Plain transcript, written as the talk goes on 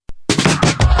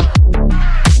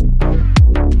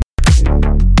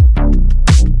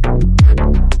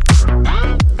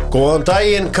Góðan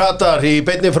daginn Katar í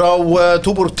beinni frá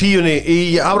Túborg 10 í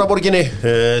Hafraborginni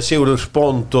Sigurður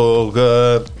Bond og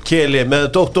Keli með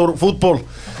Dr. Fútból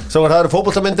Svo það eru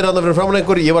fótboltamyndir þarna fyrir framan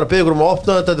einhver Ég var að biðja ykkur að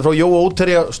opna þetta er frá Jóa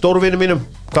Útherja, stórvinum mínum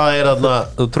Hvað er þarna?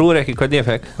 Þú trúir ekki hvernig ég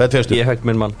fekk Hvað fékkstu? Ég fekk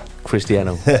minn mann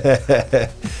Cristiano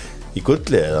Í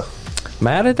gulli eða?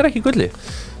 Men þetta er ekki gulli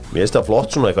Mér finnst það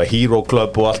flott svona eitthvað Hero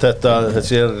Club og allt þetta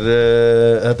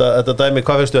Þetta dæmi,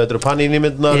 hvað finnstu? Þetta eru Panini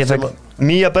myndina Ég fekk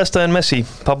nýja besta en Messi,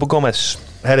 Papu Gómez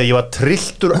Herri, ég var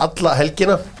trilltur alla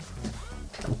helgina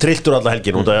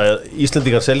út að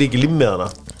Íslendingar selji ekki limmið hana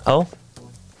Já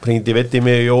Hringdi veit í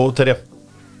mig Jóa Útherja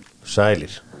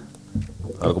Sælir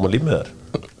Það er að koma limmið þar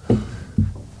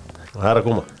Það er að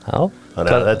koma Já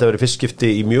Þannig að þetta verið fyrst skipti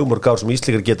í mjög mörg ár sem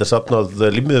Íslendingar geta safnað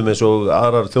limmiðum eins og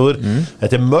aðrar þjóðir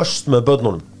Þetta er must með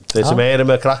börnunum Þeir sem eru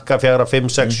með krakka 4, 5,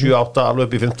 6, 7, 8 alveg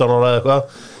upp í 15 ára eða eitthvað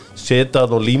setja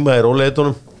það og líma í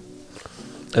róleitunum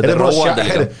Þetta er róandi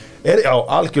líka Já,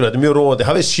 algjörlega, þetta er mjög róandi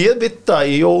Hafið séð Vitta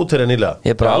í Jóa Útherja nýlega?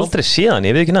 Ég hef bara aldrei séð hann,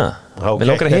 ég veit ekki neða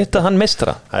Mér langar að hitta hann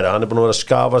meistra Hann er búin að vera að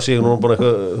skafa sig Nú er búin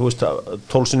eitthvað, þú veist,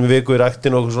 12 sinnum í viku í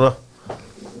ræktinu og svona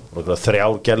og 3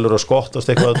 gellur og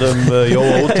skottast eitthvað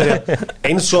Jóa Útherja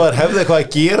eins og þær hefði eitthvað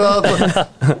að gera þetta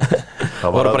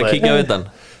Það voru bara að kíkja á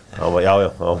Vittan Já,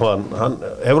 hann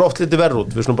hefur oft litið verð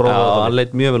út Já, hann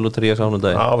leit mjög vel út þegar ég sá hann um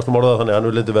daginn Já, við slum orða það þannig, hann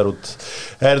hefur litið verð út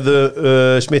Herðu,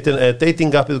 Smittin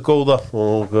dating appið góða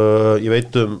og ég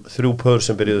veit 3 pör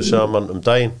sem byrjuðu saman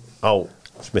daginn á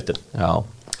Smittin Já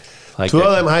 2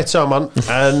 af þeim hætt saman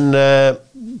en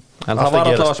það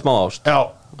var alltaf smá ást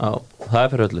Já, það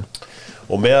er fyrir öllu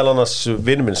og meðal annars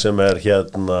vinur minn sem er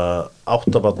hérna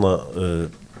 8 barna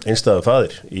einstæðu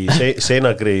faðir í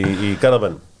Seinagri í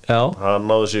Garðabænum hann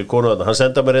náði sig konu þarna, hann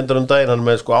senda mér reyndar daginn, hann er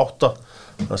með 8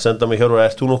 hann senda mér hér og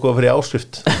ert þú nokkuð að fyrir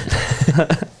áskrift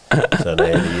þannig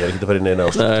ég er ekki að fara í neina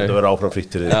áskrift þetta verður áfram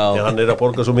fritt fyrir því hann er að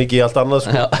borga svo mikið í allt annað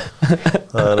sko.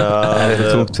 Það er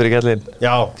þungt fyrir gællin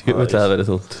Já, það verið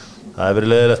þungt það er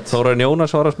verið leiðilegt Þórarinn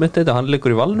Jónas var að smitta þetta, hann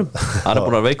liggur í valnum hann er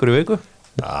búin að veikur í viku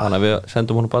þannig að við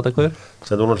sendum honum batakveður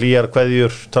sendum honum hlýjar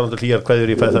kveðjur talandur hlýjar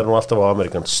kveðjur ég fæði það nú alltaf á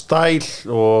American Style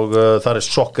og það er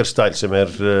Soccer Style sem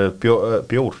er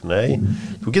bjór, nei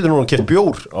þú getur nú að keypt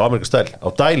bjór á American Style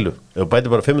á dælu, ef þú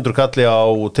bætir bara 500 kalli á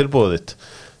tilboðið þitt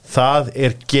það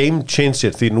er game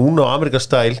changer því núna á American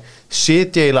Style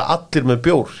setja eiginlega allir með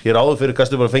bjór hér áður fyrir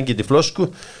kannski bara fengið í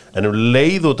flösku en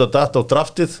leið út að data á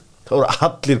draftið þá eru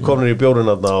allir komnir í bjórinn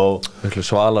og miklu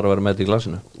svalar að vera með þetta í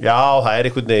glasinu Já, það er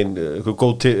einhvern veginn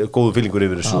góðu fílingur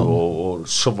yfir þessu og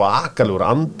svakalegur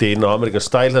andi inn á American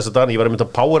Style þessa dagana, ég var að mynda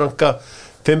að powerranka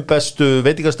 5 bestu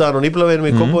veitingastæðan á Nýblaveginum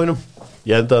í Kópavoginum,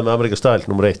 ég endaði með American Style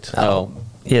nummer 1 Já,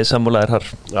 ég er sammálaður þar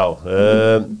Já,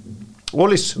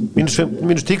 Ólís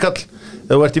mínus 10 kall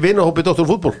þegar þú ert í vinahópi Dr.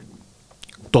 Fútból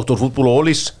Dr. Fútból og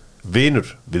Ólís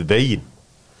vinur við veginn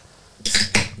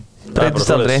Breytist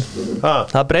aldrei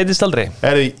Það breytist aldrei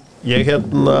Ég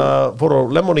hérna fór á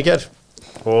Lemon í gær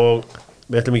og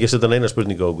við ætlum ekki að setja neina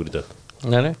spurninga á okkur í dag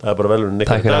Nei. Það er bara velurinn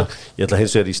nekkar í dag Ég ætla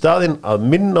hins vegar í staðinn að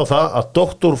minna á það að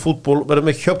Dr. Fútból verður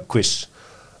með hjöpquiz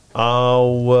á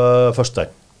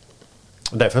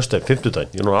föstudaginn Nei, föstudaginn,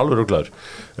 50daginn Ég er nú alveg ruglaður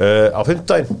á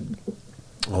 50daginn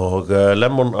og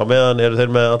Lemon á meðan eru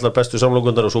þeir með allar bestu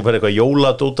samlokundar og svo fer eitthvað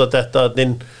jóladóta þetta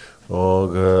inn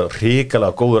og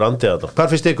hrikalega góður andi að það.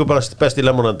 Hvað finnst ykkur best í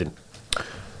lemonandin?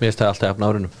 Mér finnst það alltaf jafn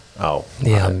árinu.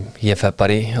 Já, ég fer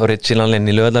bara í originalinn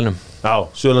í Laugardalnum. Já,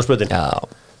 Suðurlandsbrautin. Já.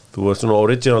 Þú ert svona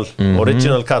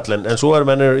original kall en svo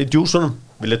mennir í djúsunum,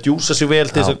 vilja djúsa sig vel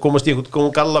til þess að komast í einhvern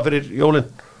góðan galla fyrir jólin.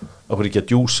 Okkur ekki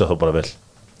að djúsa þá bara vel.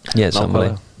 Ég er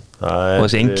sammála. Og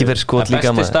þessi engiferskot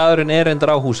líka maður. Besti staðurinn er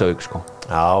endur á Húsavík sko.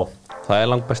 Já. Það er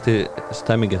langt besti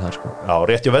stemmingið þar sko. Já,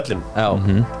 rétt hjá vellin. Já.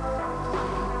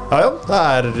 Já, það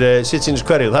er sitt sínis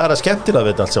hverju, það er að skemmtilega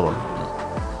við þetta allt saman.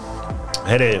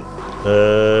 Heyri,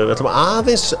 við ætlum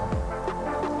aðeins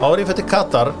árið fyrir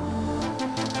Katar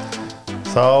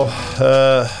þá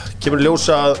kemur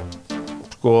ljósa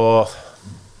sko,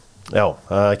 já,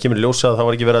 kemur ljósa það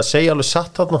var ekki verið að segja alveg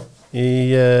satt þarna í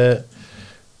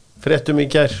fréttum í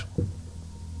gær.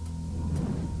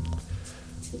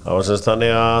 Það var semst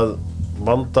þannig að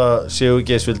Vanda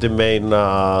Sigurgeis vildi meina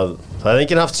að það hefði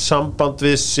enginn haft samband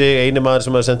við sig eini maður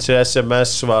sem hefði sendt sér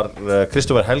SMS var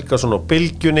Kristoffer Helgason á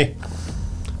Bylgjunni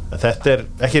en þetta er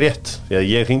ekki rétt því að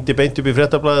ég hringdi beint upp í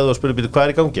fréttablaðið og spurði hvað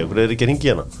er í gangi, okkur er ekki að hringja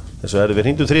í hana þess að við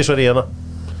hringdum 3 svar í hana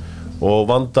og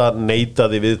Vanda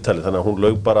neitaði viðtalið þannig að hún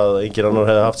laug bara að enginn annar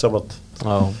hefði haft samband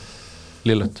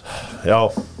lélegt Já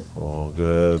og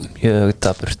mjög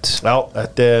daburt Já,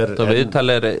 þetta er það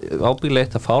viðtalið er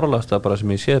ábyggilegt að fáralasta bara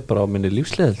sem ég séð bara á minni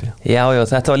lífsleiðaldi Já,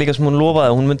 þetta var líka sem hún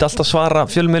lofaði hún myndi alltaf svara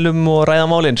fjölmiðlum og ræða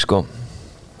málin sko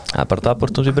Það bara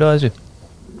daburt hún sér brjóða þessu.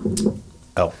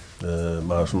 Já,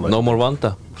 maður svona No more Wanda,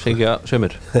 syngja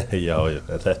sömur. Já,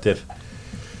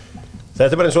 þetta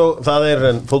er bara eins og það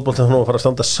en fótbolta nú að fara að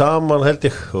standa saman held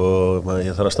ég og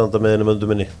ég þarf að standa með henni möndu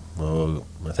minni og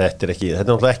þetta er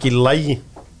náttúrulega ekki í lagi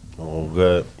og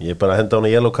ég bara henda á hana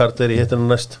yellow card þegar ég hitt henni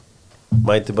næst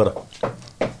mæti bara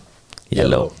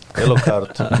yellow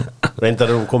card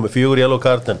reyndar hún komið 4 yellow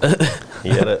card en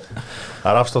það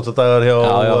er afsláttadagar hjá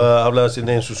aflega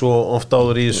sinni eins og svo oft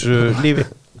áður í þessu lífi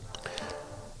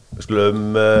við skulum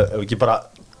ef ekki bara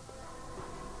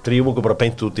drífum okkur bara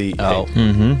beint út í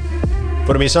heim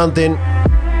Förum í sandinn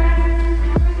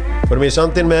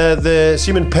með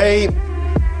Simon Pay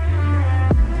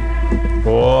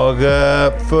og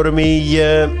förum í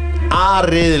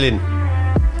A-riðilinn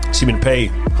Simon Pay,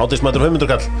 hátíðismætur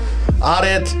Haumundarkall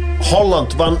A-riðil,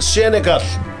 Holland vann Senegal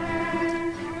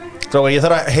Strákar, ég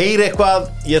þarf að heyra eitthvað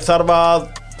ég þarf að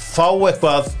fá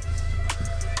eitthvað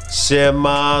sem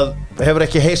að hefur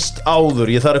ekki heyrst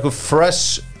áður ég þarf eitthvað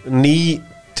fresh, ný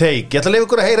take. Ég ætla að leyfa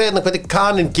ykkur að heyra hérna hvernig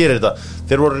kaninn gerir þetta.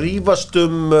 Þeir voru að rífast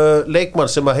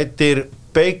leikmann sem að heitir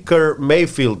Baker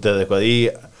Mayfield eða eitthvað í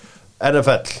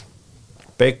NFL.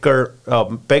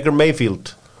 Baker Mayfield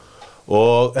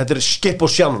og þetta er Skip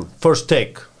og Shannon, first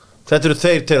take. Þetta eru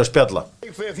þeir til að spjalla.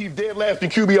 Says he's dead last in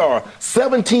QBR,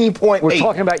 17.8. We're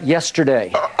talking about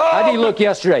yesterday. How did he look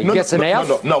yesterday? He gets an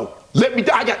F? No.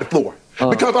 I got the floor.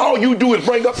 Because all you do is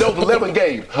bring up those 11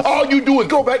 games. All you do is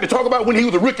go back to talk about when he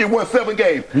was a rookie and won 7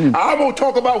 games. I'm going to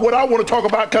talk about what I want to talk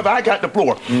about because I got the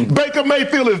floor. Baker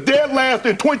Mayfield is dead last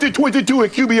in 2022 in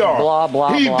QBR. Blah,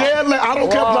 blah, He's blah. dead last. I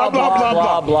don't care. Blah, blah,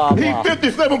 blah, blah. He's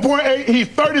 57.8. He's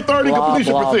 33rd in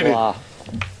completion percentage.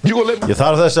 Ég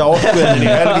þarf þessa orkuðinni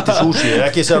helvítis húsi,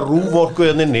 ekki þessa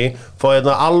rúvorkuðinni fá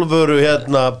hérna alvöru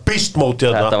hérna beast mode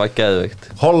hérna. Þetta var geðveikt.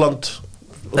 Holland.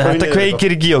 Þetta kveikir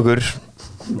ekki í okkur.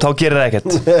 Þá gerir það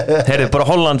ekkert. Heyrðu, bara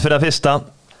Holland fyrir að fyrsta.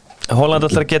 Holland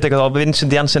ætlar að geta eitthvað á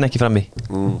Vincent Janssen ekki frammi.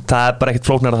 Það er bara ekkert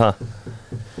flóknar að það.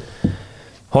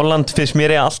 Holland finnst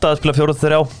mér alltaf að spila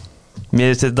 4-3. Mér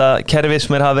finnst þetta kerfi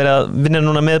sem hafa verið að vinna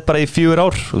núna með bara í 4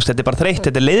 ár. Þetta er bara þreytt,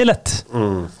 þetta er leiðilegt.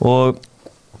 Og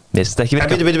mér finnst þetta ekki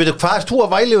virka. Veitu, hvað ert þú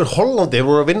að væli yfir Hollandi? Þeir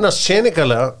voru að vinna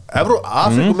Senegalega,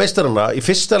 Afrikumeistarana í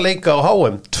fyrsta leika á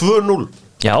HM 2-0.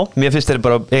 Já, mér finnst þeir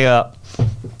bara eiga,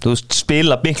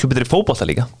 spila miklu betri fótbolta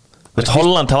líka.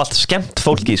 Holland hafa alltaf skemmt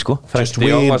fólki, sko. Just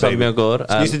win, baby.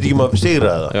 Snýst þetta ekki um að sigra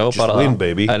það? Já, Just win,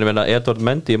 baby. En ég meina, Edvard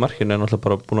Mendy í markinu er náttúrulega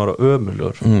bara búin að vera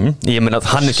ömurlegur. Ég meina að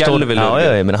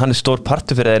hann er stór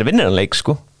partur fyrir að þeir vinnir hann leik,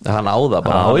 sko. Hann á það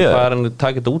bara, hvað er hann að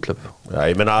taka þetta útlöp? Já,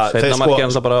 ég meina, Seinna markið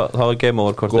hann bara, þá er game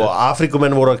over. Sko,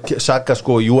 Afrikumenn voru að saka,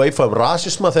 sko, UEFA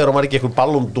rasisma þegar hann var ekki eitthvað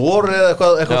Ballon d'Or eða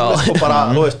eitthvað, sko,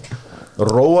 bara, þú veist,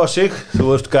 róa sig,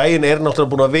 þú veist, gæin er náttúrulega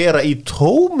búin að vera í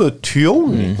tómu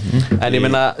tjóni. En ég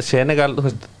meina, Senegal, þú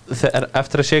veist,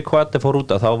 eftir að Sheikh Wade fór út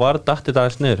af, þá var dattið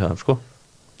aðeins niður það, sko.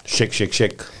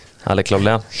 Shake. Alveg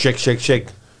klálega.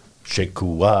 Shake. Sheikh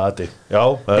Wade. Já,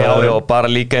 og bara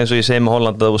líka eins og ég segi með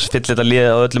Holland að þú fyllir þetta liðið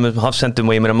á öllum hafsendum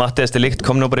og ég meina Mattias de Ligt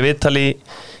kom nú bara í viðtal í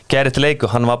gerði til leik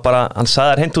og hann sagði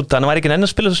þar hent út, hann var ekki enn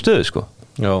að spila þessu stöðu, sko.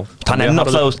 Já. Hann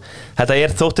náttúrulega, þetta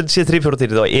þóttið sér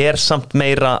 3-4 þá samt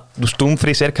meira,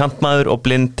 Dumfries kantmaður og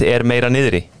Blind meira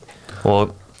niðri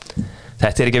og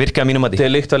þetta ekki að virka að mínum mati.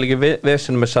 Det líkt var líka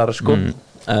vesinu með Sara, sko,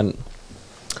 en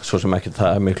svo sem ekki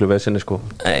það miklu vesinu, sko.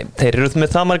 Nei, þeir eru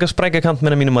með það marga sprækja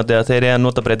kantmenn að mínum mati að þeir að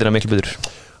nota breytina miklu betur.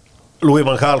 Louis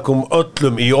van Gaal kom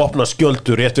öllum í opna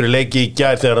skjöldur réttur í leiki í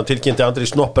gær þegar hann tilkynnti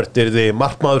Andrés Noppert yrði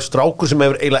markmaður strákur sem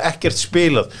hefur eiginlega ekkert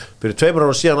spilað. Fyrir 2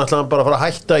 ára síðan ætlaði hann bara að fara að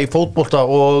hætta í fótbolta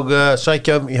og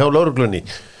sækja hjá lögreglunni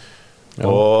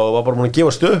og var bara múin að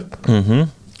gefast upp.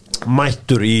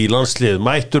 Mættur í landslið,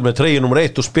 mættur með treyju nr.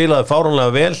 1 og spilaði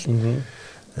fáránlega vel.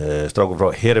 Strákur frá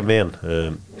Heerenveen.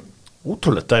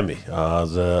 Útrúlegt dæmi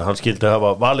að hann skildi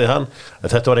hafa valið hann en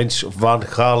þetta var eins Van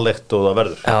Gaal-legt og það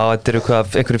verður. Já, þetta eru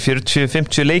einhverju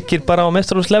 40-50 leikir bara á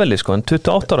meistarafloksleveli, sko, en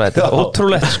 28 ára, þetta er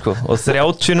ótrúlegt, sko, og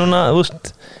 30 núna, þú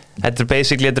veist, þetta er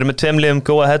basically, þetta er með 2 liðum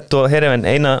Go Ahead og Heerenveen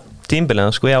eina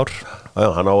tímabilið, sko, í ár. Já,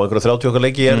 hann á einhverju 30 okkar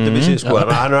leiki í Eredivisie, sko,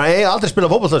 hann er aldrei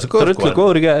spilað fótbolta þessi góður, sko.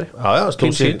 Góður í gær. Já,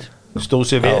 stóð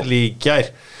sér vel í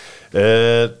gær.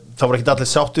 Það var ekkert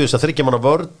allir sáttu þess að 3 manna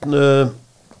vörn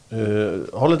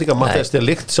Hollendinga Mattias de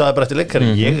Ligt sagði bara eftir leikari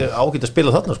ég ágætt að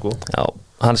spila þarna, sko. Já,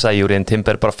 hann sagði Júriðin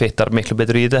Timber bara fittar miklu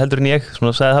betur í þetta heldur en ég,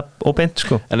 svona sagði það óbeint,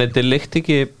 sko. En þetta Ligt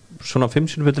ekki svona 5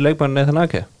 sinni betur leikmann eða þannig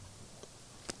ekki?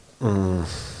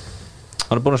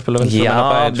 Hann er búin að spila vel. Já,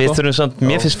 við þurfum samt,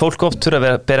 mér finnst fólk oft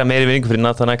að bera meiri vinningu fyrir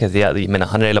Nathan Ake því að ég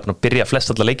meina hann eiginlega búin að byrja flest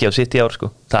alla leiki á sitt í ár,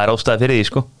 sko. Það ástæði fyrir því,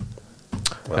 sko.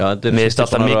 Mér finnst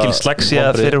alltaf mikil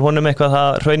slagsíða fyrir honum eitthvað það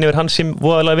raun yfir hans sem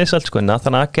voðalega vinsælt sko,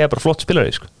 Nathan Ake bara flott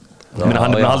spilari sko. Hann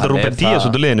er með haldur Ruben Díaz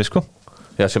út úr liðinu sko.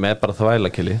 Já, sem bara þvæla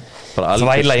Kili.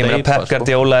 Þvæla, ég meina Pep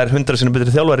Guardiola 100 sinnum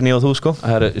betri þjálfari en ég og þú sko.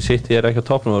 City ekki á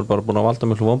toppnum, við erum bara búin að valda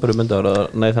miklu vonbyrju myndaður að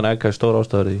Nathan Ake stór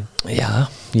ástæður í. Já,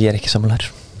 ég ekki sammálaður.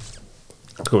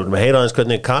 Sko, við erum að heyra aðeins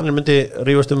hvernig Kanir myndi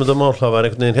rífast þetta mál, það var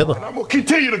einhvern veginn hérna. I'm going to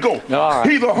continue to go. right.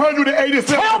 He's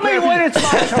 187. Tell me when it's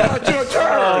my turn. It's your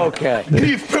turn. Okay.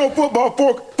 He's Phil Football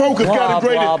Focus Blah, got it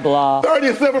graded blah, blah.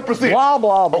 37%. Blah,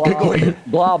 blah, blah. Okay, go ahead.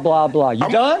 Blah, blah, blah. You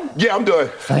done? Yeah, I'm done.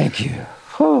 Thank you.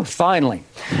 Whew, finally.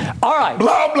 All right.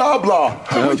 Blah, blah, blah.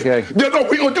 Okay. Yeah, no,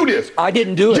 we're going to do this. I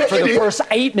didn't do it Yes, for you the did. first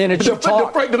 8 minutes you The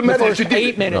talked. fact of the The matter is first you did 8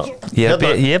 it. minutes.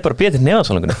 Ég er bara betur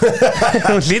nefaðsálanguna.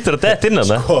 Hún lítur að dett innan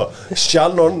það. Sko,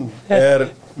 Shannon er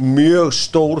mjög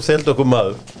stór þeldökum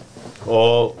maður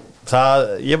og það,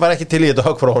 ég var ekki til í þetta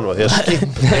högg frá honum því að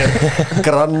Skip er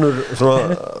grannur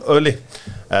svona öli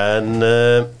en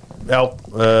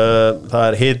það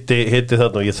er hiti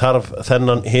þarna og ég þarf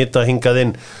þennan hita hingað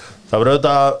inn. Það verður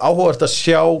auðvitað áhugavert að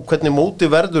sjá hvernig móti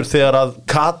verður þegar að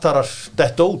Katarar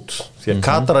detta út því að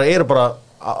Katarar eru bara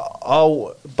á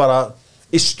bara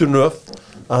istunöf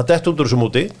að detta út úr þessu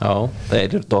móti. Já, þeir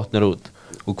eru dottnir út.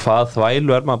 Og hvað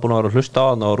þvælu maður búin að vera að hlusta á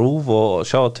hann á RÚV og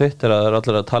sjá á Twitter að það er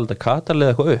allir að tala þetta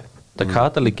Katarlið eitthvað upp. Þetta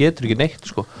Katarlið getur ekki neitt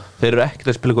sko. Þeir eru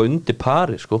ekkert að spila eitthvað undir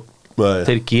pari sko. Nei.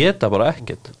 Þeir geta bara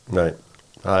ekkert. Nei,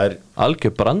 það er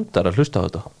Algjör brandar að hlusta á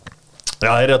þetta.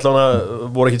 Já, þeir eru allavega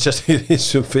voru ekki sérstaklega í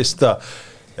þessum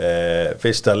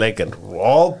fyrsta leikin.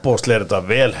 Óbóðslega er þetta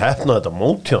vel hefnað þetta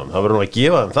mótjón. Það verður nú að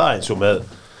gefa þeim það eins og með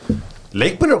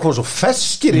leikmennir að koma svo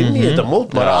feskir inn í þetta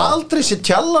mót. Maður har aldrei sér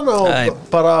tjallana og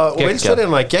bara og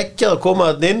vilsverðina að geggjað að koma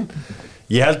þann inn.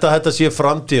 Ég held að þetta sé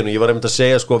framtíðin og ég var einmitt að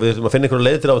segja sko við þurfum að finna einhverja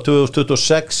leið til á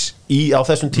 2026 á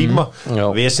þessum tíma.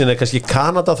 Vesinn er kannski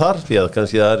Kanada þar því að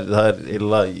kannski það er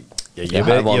illa ég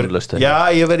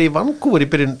verið í Vancouver í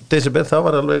byrjun desember, það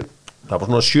var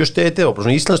svona 7 stegi og bara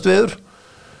svona íslenskt veður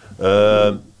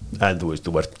en þú veist,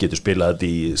 þú getur spilað þetta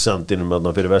í sandinum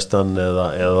fyrir vestan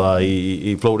eða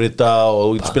í Florida og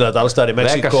þú getur spilað þetta alls staðar í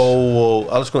Mexiko og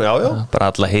alls konar, já bara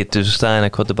alla heitu þessu staðina,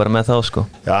 hvað er bara með þá sko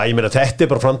já, ég meina þetta er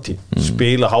bara framtíð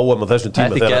spila HM á þessum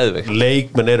tíma þegar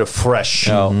leikmenn eru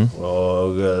fresh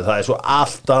og það er svo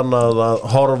allt annað að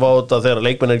horfa á þetta þegar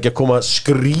leikmenn er ekki að koma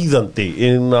skrýðandi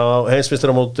inn á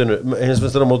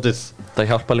heimsmeistaramótið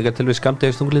Það hjálpa líka til við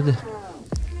skammdegistungliti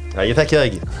Já, ég þekki það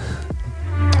ekki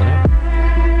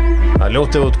Það er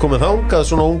ljótt ef þú komið þangað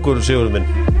svona ungur Sigurður minn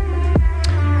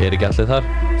Ég er ekki allir þar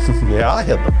Já,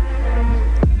 hérna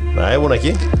Nei, hún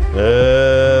ekki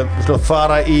Við slúum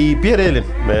fara í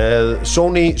B-riðilinn með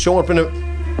Sony sjónvarpinu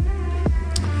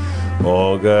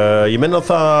og ég minna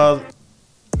það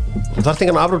þú þarft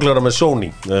engan afruglara með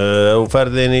Sony þú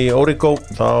ferði inn í Origo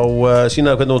þá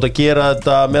sýnaðu hvernig þú ert að gera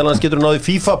þetta meðan hans getur náði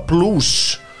FIFA Plus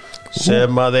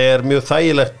sem að er mjög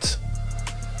þægilegt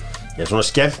ég er svona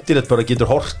skemmtilegt bara getur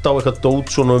hort á eitthvað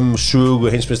dót svona sögu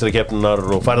heimsmeistarakeppninnar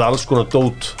og færði alls konar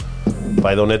dót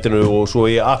bæði á netinu og svo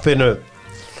í appinu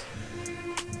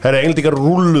Herra englendingar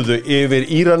rúlluðu yfir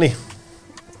Írani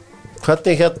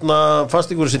hvernig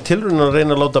fannst ykkur þessi tilraun að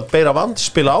reyna að láta Beira Vand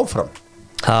spila áfram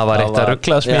það var eitt að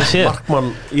ruggla sem ég sé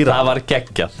Markmann Íran Það var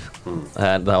geggjað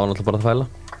en það var náttúrulega bara að þvæla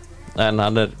en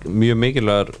hann er mjög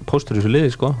mikilvægur póstur í þessu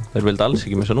liði sko þeir vildi alls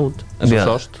ekki missa hann út en svo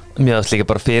sást Mér varst líka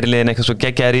bara fyrirliðin eitthvað svo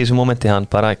geggjaður í þessu momenti hann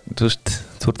bara, þú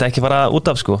ert ekki fara út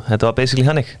af sko þetta var basically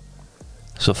hannig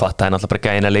svo fattaði hann alltaf bara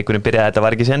gæna leikurinn byrjaði að þetta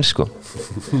var ekki sen sko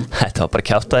þetta var bara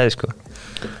kjátaði sko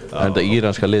Þetta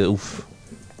íranska lið,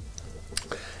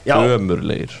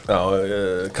 ömurlegir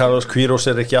Carlos Queiroz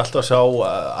er ekki alltaf sá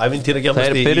ævintýra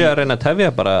Þeir byrja að reyna að tefja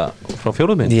bara frá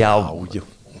fjórðuminn Já,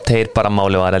 þeir bara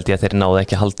máli var held ég að þeir náðu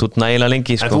ekki að halda út nægilega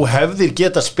lengi sko. En þú hefðir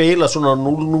geta spila svona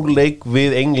 0-0 leik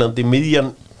við England í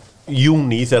miðjan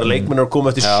júni þegar leikmenn eru að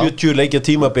koma eftir 70 leikja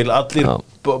tímabil allir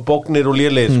bóknir og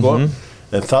lélegir sko.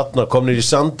 En þarna komnir í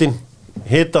sandin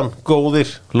hitan, góðir,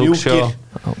 mjúkir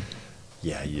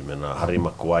Já, ég meina Harry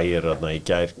Maguire í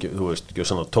gær, þú veist,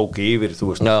 tók yfir þú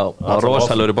veist,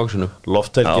 rosalur í bóksinu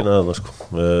lofthelgina þarna sko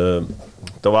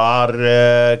það var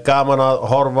gaman að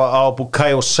horfa á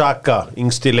Bukayo Saka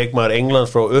yngsti leikmaður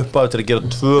Englands frá upphafi til að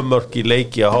gera 2 mörk í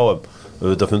leiki að HM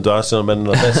auðvitað fundu Arsenal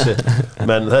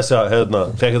menn þessa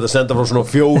fekk þetta að senda frá svona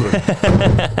 4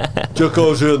 tjökk á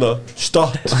þessu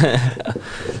stott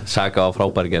Saka á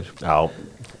frábærger Já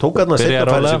tók hann að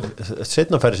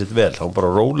setna færi sitt vel hann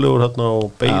bara rólegur og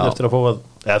beigð eftir að fá að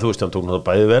eða þú veist hann tók hann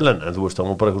bæði vel en þú veist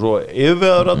hann var bara eitthvað svo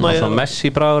yfirveður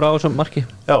Messi bragur á þessum marki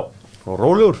Já, og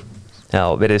rólegur Já,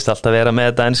 virðist alltaf vera með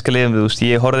þetta enska liðum, þú veist,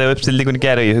 ég horfði á uppstillingunni í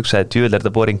gær og ég hugsaði, djúvel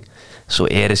þessi boring, svo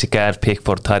þessi gær,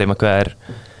 Pickford, Harry Maguire,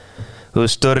 þú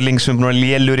veist, Sterling sem búin að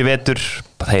lélur í vetur,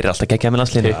 þeir alltaf geggja með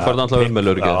landsliðinu. Pickford alltaf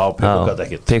ummelur ekki. Já, Pickford gæti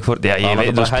ekkert. Pickford, já, ég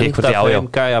veit, þú veist, Pickford, já.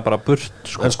 Þeim gæja bara burt,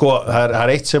 sko. En sko, það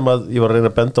er eitt sem að ég var að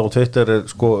reyna að benda á Twitter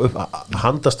sko,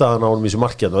 handastaðan á honum í þessu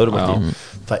marki og öðrum marki.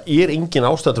 Það er engin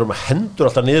ástæður að hendur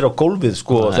alltaf niður á gólfið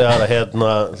sko,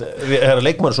 þegar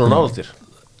leikmaður svona nálættir.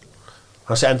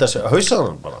 Hann sé enda að hausa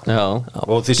hann bara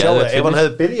og þið sjáu, ef hann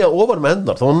hefði byrjað ofan með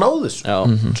hendar þá hann náði þessu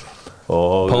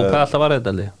Pópe alltaf var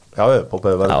þetta Pópe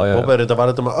er þetta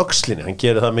með öxlinni, hann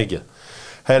gerir það mikið.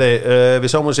 Herri, við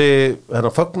sáum þessi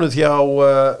fögnuð hjá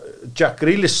Jack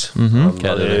Grealish hann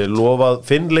hafði lofað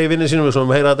Finnley vinni sínum, við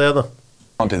sáum heyra þetta hérna. I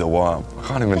can't do the worm, I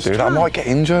can't even do that, I might get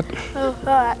injured. Oh,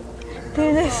 alright, do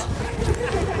this.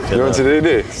 You want to do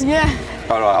this? Yeah.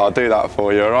 Alright, I'll do that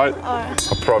for you, alright?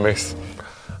 Alright. I promise.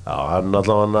 Já, hann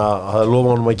allavega hafði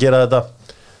lofað honum að gera þetta.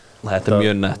 Þetta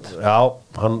mjög nett. Já,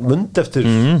 hann mundi eftir.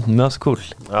 Mjög cool.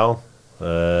 Já,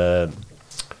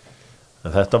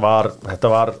 þetta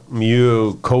var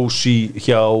mjög cozy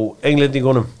hjá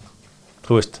englendingunum.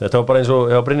 Þú veist, þetta var bara eins og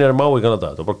hjá Brynjari Má í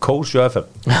Kanada. Þetta var bara cozy á FM.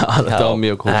 Þetta var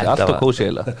mjög cozy, alltaf cozy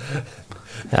eiginlega.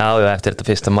 Já, eftir þetta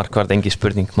fyrsta mark var þetta engi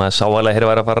spurning. Maður sá alveg hér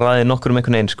var að fara ræði nokkur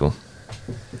einhvern veginn, sko.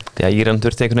 Því að Íran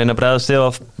þurfti einhvern veginn að bregðast þig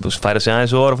og færa sig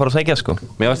aðeins og að fara að sækja, sko.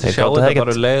 Mér varst að sjá þetta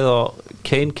bara leið og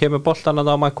Kane kemur boltan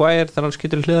á Maguire þegar hann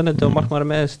skýtur í hliðanetti og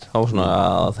markmaður meðist. Þá var svona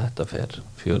að þetta fer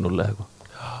 4-0 eitthvað.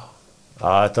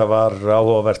 Þetta var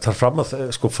áhugavert. Fram að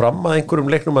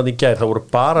einhverjum leiknum að í gær, það voru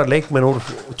bara leikmenn úr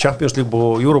Champions League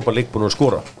og Europa League búin að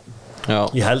skora. Já.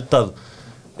 Ég held að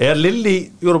Lilli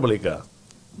Europa League?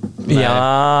 Já,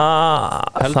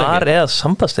 þar eða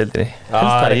sambandstildri.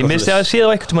 Ég minnst ég að síða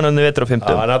á einhvern tímann við vetur á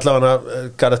 50. En allavega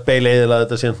Gareth Bale eðilaði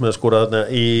þetta síðan með að skora þarna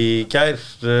í gær.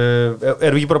 Erum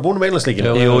við ekki bara búin með Englandsleikinn?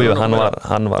 Jú, hann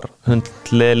var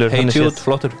hundleilur. Hey Jude,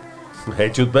 flottur. Hey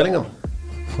Jude Bellingham.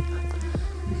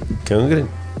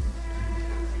 Kjöngurinn.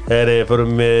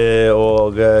 Förum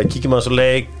og kíkjum að þessu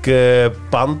leik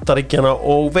Bandaríkjana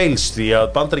og Wales, því að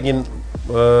Bandaríkin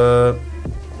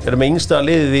eru með yngsta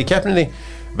liðið í keppninni.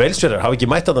 Walesverjar hafa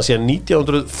ekki mætt þarna síðan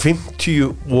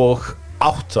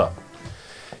 1958.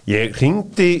 Ég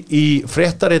hringdi í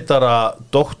fréttaritara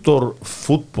Dr.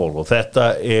 Fútból og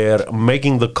þetta er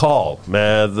Making the Call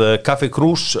með Café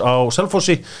Krús á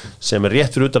Selfossi sem er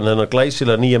rétt fyrir utan þennan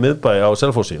glæsilega nýja miðbæ á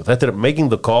Selfossi og þetta er Making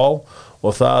the Call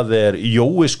og það er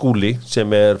Jói Skúli sem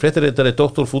er fréttaritari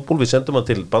Dr. Fútból, við sendum hann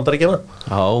til Bandaríkjana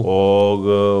og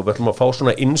við ætlum að fá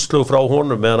svona innslög frá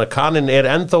honum meðan að kaninn er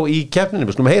ennþá í keppninni.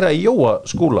 Við ætlum að heyra í Jóa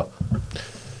Skúla.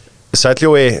 Sæll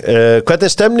Jói, hvernig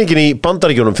er stemningin í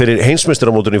Bandaríkjunum fyrir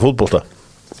heimsmeistaramótinu í fótbolta?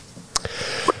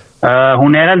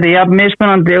 Hún er heldur jafn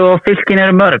mismunandi og fylkin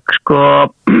eru mörg, sko.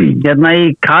 Hérna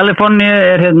í Kaliforníu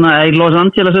í Los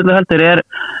Angeles heldur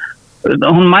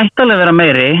hún mætti alveg vera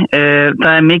meiri.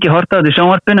 Það er mikið hort á þetta í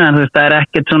sjónvarpinu en það er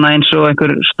ekkert svona eins og einhver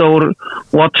stór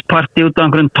watch party út á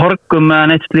einhverjum torgum eða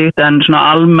neitt slíkt, en svona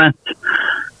almennt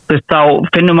þá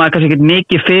finnum maður kannski ekkert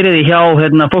mikið fyrir því hjá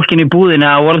fólkinu í búðinu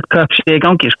að World Cup sé í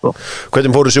gangi, sko.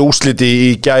 Hvernig fóru þessi úrsliti í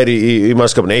gær í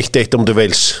mannskapinu? 1-1 á móti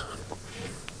Wales.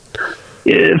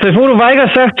 Þau fóru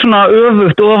vægast sagt svona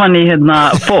öfugt ofan í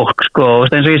fólk, sko,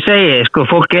 eins og ég segi, sko,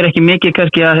 fólk er ekki mikið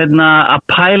kannski að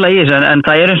pæla í þessu, en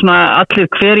það eru svona allir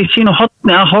hver í sínu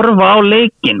horni að horfa á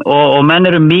leikinn og menn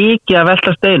eru mikið að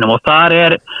velta steinum og þar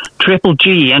er Triple G,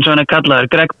 eins og hann er kallaður,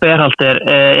 Greg Berhalter,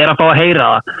 er að fá að heyra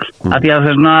það. Af því að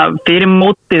fyrir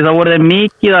mótið þá voru þeir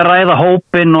mikið að ræða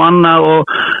hópinn og annað og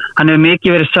hann hefur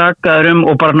mikið verið sakaður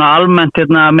og bara almennt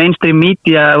mainstream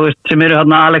media sem eru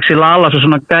Alexi Lalas og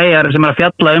svona gæjar sem eru að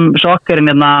fjalla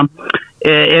sokkerinn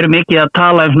eru mikið að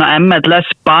tala svona MLS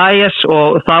bias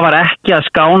og það var ekki að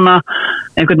skána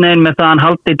einhvern veginn með það hann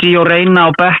haldi Gio Reyna á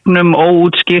bekknum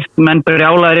óútskýrt, menn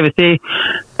brjálaðir yfir því.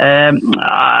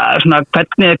 Svona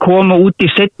hvernig þeir koma út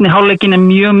í seinni hálfleikinn er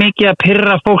mjög mikið að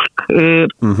pirra fólk.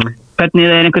 Hvernig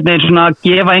þeir einhvern veginn svona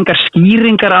gefa engar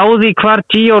skýringar á því hvar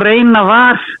Gio Reyna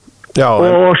var. Já,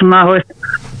 og svona,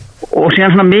 og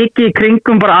síðan svona mikið í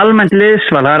kringum bara almennt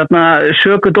liðsval. Það er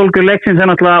sökudólgur leiksins er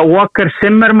náttúrulega Walker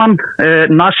Zimmerman,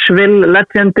 Nashville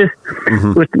legendið,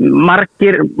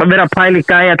 margir vera að pæla í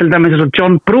gæja til dæmis eins og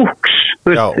John Brooks,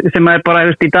 sem er bara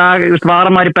í dag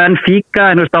varamæður í Benfica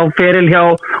en á feril hjá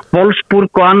Wolfsburg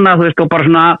og annað, og bara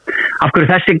svona af hverju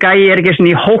þessi gæji er ekki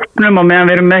svona í hópnum og meðan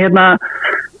við erum með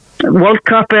World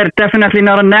Cup definitely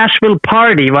not a Nashville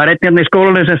party var einn hérna í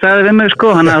skólanum sem sagði við mig sko,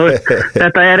 þannig að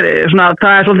þetta svona,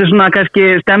 það svolítið svona kannski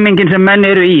stemmingin sem menn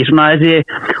eru í svona þessi,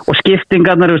 og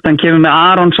skiptingarnar, hann kemur með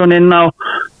Aronsson inn á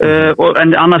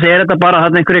en annars þetta bara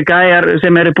þarna einhverju gæjar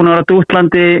sem eru búin að vera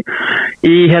dútlandi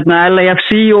í hérna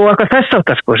LAFC og eitthvað þess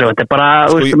áttar sko, svo þetta bara,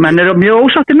 menn eru mjög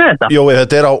ósátti með þetta. Jói,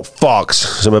 þetta á Fox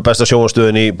sem besta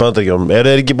sjónvarpsstöðin í Bandaríkjunum,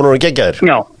 þeir ekki búin að vera geggjaðir?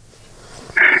 Já.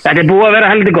 Þetta búið að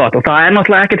vera heldur gott og það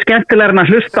náttúrulega ekkert skemmtilegra en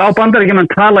að hlusta á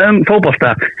Bandaríkjamenn tala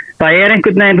fótbolta. Það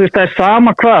einhvern veginn, það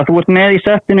sama hvað, þú ert með í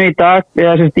settinu í dag,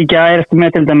 eða í gær,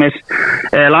 með til dæmis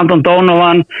Landon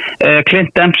Donovan,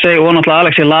 Clint Dempsey og náttúrulega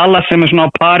Alexi Lalas sem svona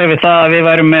á pari við það að við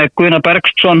værum með Gunnar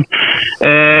Bergsson,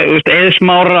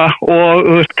 Eðsmára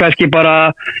og kannski bara,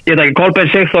 ég veit ekki, Kolbeinn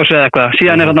Sigþórs eða eitthvað.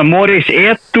 Síðan þarna Maurice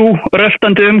Edu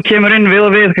röltandi kemur inn við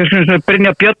og við, kannski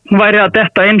Brynja Björn væri að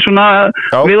detta inn svona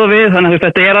við og við, þannig að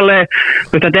þetta alveg,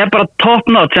 þetta bara top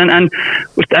notch en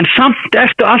samt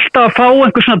ertu alltaf að fá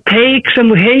einhver svona teik sem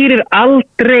þú heyrir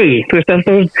aldrei,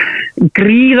 þetta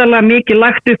gríðarlega mikið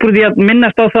lagt upp úr því að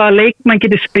minnast á það að leikmann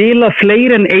getur spilað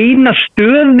fleiri en eina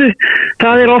stöðu,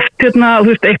 það oft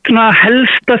eitt svona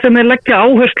helsta sem þeir leggja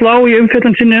áherslu á í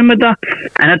umfjöllun sinni þetta,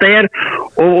 en þetta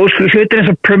og hlutir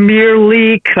eins og Premier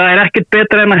League, það ekkert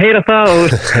betra en að heyra það og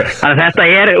þetta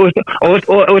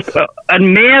en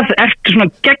með eftir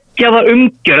svona geggjaða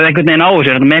umgjörð einhvern veginn á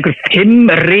þessu, með einhver 5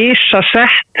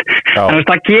 risasett, en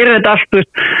það gerir þetta allt,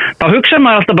 þá hugsa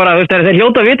maður alltaf bara, þeir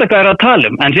hljóta að vita hvað að tala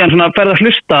en síðan svona ferð að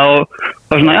hlusta og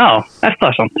svona, já,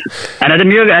 það samt. En þetta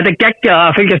er geggjað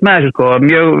að fylgjast með þessu, sko,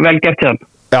 mjög vel gert hjá þeim.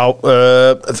 Já,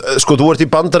 sko, þú ert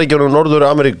í Bandaríkjunum Norður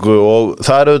Ameríku og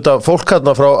það auðvitað fólk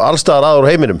hérna frá allstaðar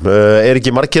aður heiminum.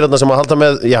 Ekki margir hérna sem að halda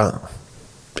með, já,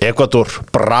 Ekvador,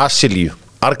 Brasilíu,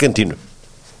 Argentínu?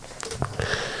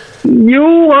 Jú,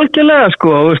 algjörlega sko,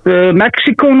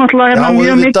 Mexíkó náttúrulega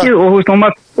mjög mikið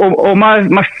og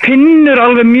maður finnur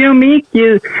alveg mjög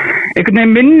mikið einhvern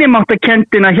veginn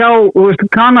minnimáttakendina hjá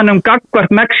kananum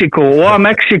gagnvart Mexíkó og að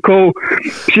Mexíkó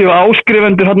séu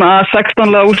áskrifendur að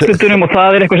 16 úrslitunum og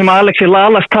það eitthvað sem Alexi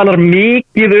Lalas talar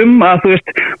mikið að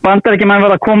Bandaríkjamenn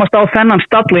verða að komast á þennan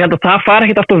stall og ég held að það fari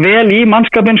ekkert alltaf vel í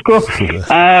mannskapinn sko,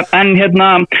 en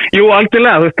jú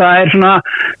algjörlega,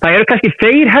 það eru kannski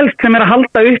þeir helst sem að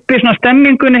halda upp í svona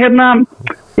stemmingunni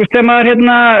þegar maður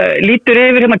lítur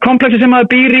yfir komplexi sem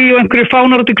maður býr í og einhverju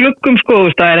fánar út í gluggum sko,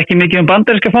 það ekki mikið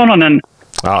bandaríska fánan en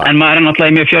maður náttúrulega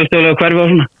í mjög fjölstöðulegu hverfi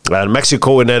og svona. En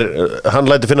Mexíkóin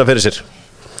hann lætur finna fyrir sér?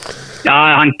 Já,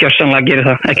 hann gjörsamlega gerir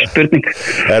það, ekki spurning.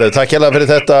 Takk hérlega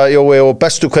fyrir þetta Jói og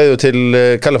bestu kveðju til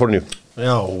Kaliforníu.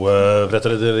 Já,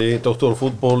 fréttaritið í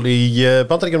doktorfútból í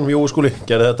Bandaríkjunum, Jói Skúli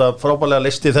gerði þetta frábærlega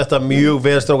listi, þetta mjög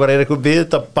velstrákar eitthvað við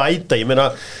þetta bæta, ég meina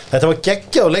þetta var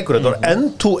geggjaður leikur, þetta var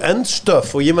end-to-end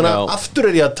stuff og ég meina aftur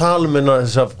ég að tala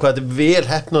hvað þetta vel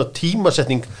heppnað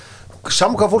tímasetning,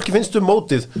 saman hvað fólki finnst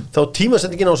mótið, þá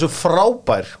tímasetningin á þessu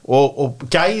frábær og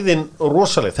gæðin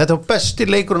rosaleg, þetta var besti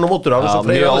leikurinn á mótur.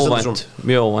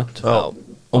 Mjög óvænt.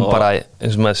 Og bara,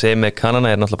 eins og maður segir með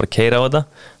Kanana náttúrulega bara keyra á þetta,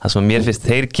 það sem mér finnst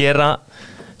þeir gera,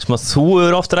 sem að þú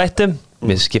eru oft rættum,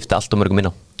 mér skipta allt mörgum inn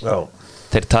á.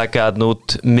 Þeir taka þarna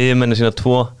út miðjumennu sína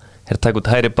 2, þeir taka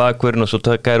út hægri bakvörðin og svo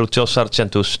taka þeir út Josh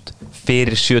Sargent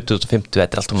fyrir 7050,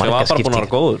 þetta allt marga skipting. Sem var bara búin að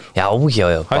vera góður. Já,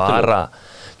 bara,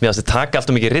 mér finnst þeir taka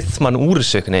allt mikið rithman úr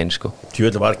þessu einhvern veginn, sko.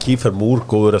 Tjóðlega var Kiefer Moore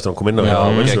góður eftir að hann kom inn á. Já,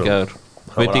 geggjaður.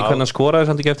 Veit ég hvernig hann skoraði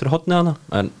samt ekki eftir hotnið hana,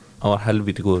 en hann var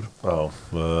helvíti góður.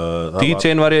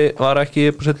 DJ-n var ekki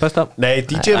sitt besta. Nei,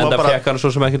 DJ-n var bara... En það fekk hann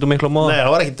svo sem ekkert miklu á móða. Nei,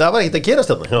 það var ekkert að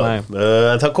gerast þarna.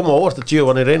 En það kom á óvart að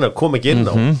Giovanni Reina kom ekki inn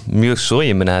á. Mjög svo,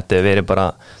 ég meina þetta verið bara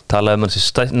talað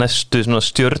þessi næstu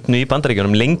stjörnu í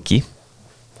Bandaríkjunum lengi,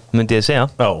 myndi ég segja.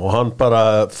 Já, og hann bara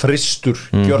fristur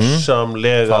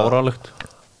gjörsamlega fáránlegt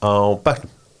á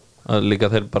bekknum. Líka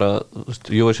þeir bara,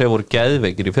 USA voru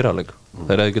geðveikir í fyrrháleik,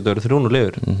 þeir hefði getið verið 3-0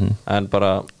 yfir, en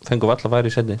bara fengu valla færi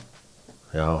í seinni.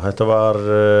 Já, þetta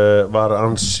var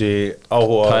ansi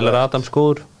áhuga. Tyler Adams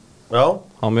góður. Já,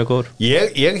 hann mjög góður.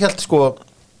 Ég held sko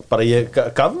bara ég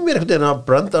gaf mér einhvern veginn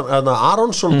að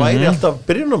Aronsson væri alltaf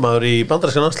byrjunarmaður í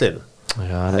bandaríska landsliðinu.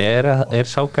 Já, hann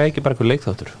sá ekki bara eitthvað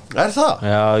leikþáttur. Það?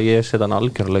 Já, ég set hann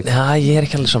algjörlega leikþáttur. Já, ég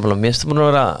ekki alveg sammála, mér finnst það búin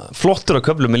að vera flottur á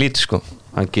köflum með lítið sko.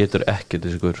 Hann getur ekkert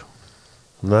þessi gaur.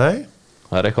 Nei.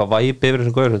 Það eitthvað væp yfir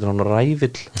þessum gaur, þetta hann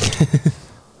rævill.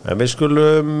 En við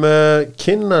skulum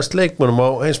kynnast leikmönnum á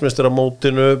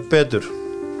heimsmeistaramótinu betur.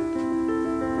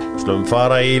 Skulum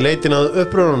fara í leitin að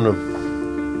upprunanum.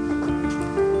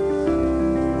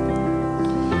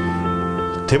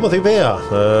 Timothy Weah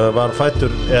var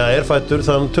fættur, eða er fættur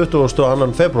þann 22.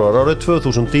 februar árið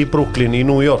 2000 í Brooklyn í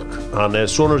New York. Hann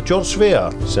er sonur George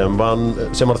Weah sem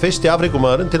var fyrsti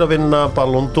Afrikumaðurinn til að vinna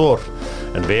Ballon d'Or.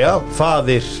 En Weah,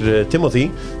 faðir Timothy,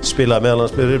 spilaði meðal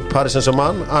annars fyrir Paris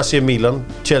Saint-Germain, AC Milan,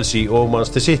 Chelsea og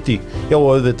Manchester City, já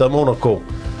og auðvitað Monaco.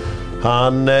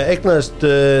 Hann eignaðist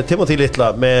Timothy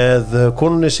litla með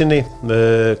konunni sinni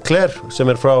Claire sem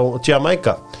er frá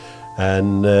Jamaica.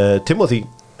 En Timothy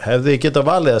hefði getað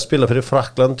valið að spila fyrir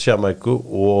Frakkland, Jamaiku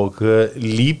og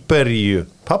Líberíu.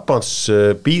 Pappans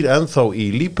býr ennþá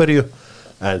í Líberíu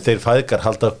en þeir feðgar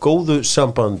halda góðu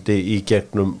sambandi í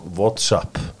gegnum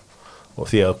WhatsApp.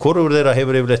 Og því að hvorugur þeirra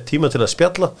hefur yfirleitt tíma til að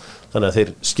spjalla, þannig að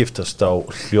þeir skiptast á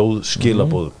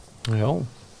hljóðskilabóðum. Já,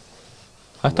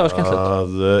 þetta var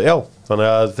skemmtilegt. Já, þannig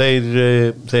að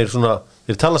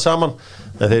þeir tala saman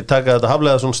en þeir taka þetta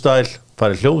haflega svona stæl,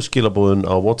 fari hljóðskilabóðun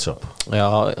á WhatsApp.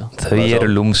 Já. Þau eru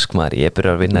lúmsk maður, ég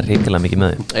byrja að vinna hrikalega mikið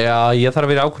með þeim. Já, ég þarf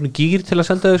að vera ákveðnu gýr til að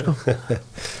selda þau sko.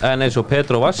 En eins og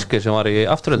Pedro Vaske sem var í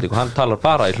afturöldingu, hann talar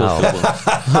bara í hljóðskilabóðun.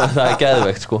 Það er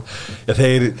geðveikt sko. Já,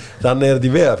 þannig er þetta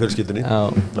í Weah fjölskyldunni. Já,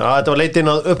 þetta var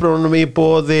leitin að upprununum í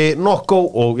boði Nokko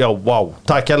og já, wow,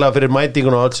 takk hérlega fyrir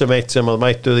mætingun og allt sem eitt sem að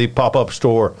mættuð í pop-up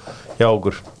store hjá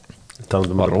okkur.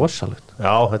 Það var rosalegt.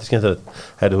 Já, þetta er skemmtilegt.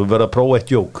 Þú verður að prófa eitt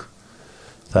jók.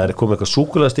 Það er komið eitthvað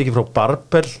súkkulaðistykki frá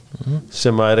Barbell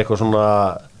sem er eitthvað svona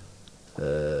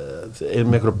er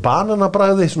með eitthvað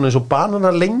bananabragði, svona eins og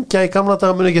bananalengja í gamla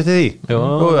daga, muni ekki eftir því.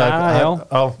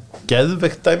 Já,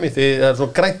 geðveikt dæmi, því það er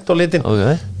svona grænt á litin.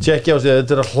 Tjekki á sig,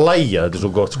 þetta er að hlæja, þetta er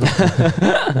svo gott sko.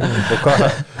 Og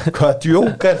hvað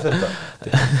djók er þetta?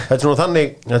 Þetta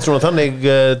er svona þannig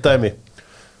dæmi.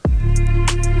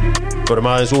 Förum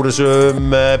aðeins úr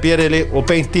þessum B-riðli og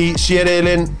beint í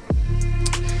C-riðlinn.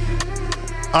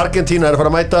 Argentína er að fara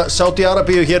að mæta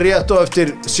Sádi-Arabíu hér rétt og eftir.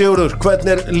 Sigurður,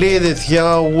 hvernig er liðið hjá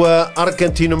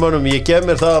Argentínumönnum? Ég gef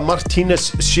mér það að Martínez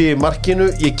sé í markinu,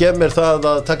 ég gef mér það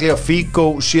að Tagliafico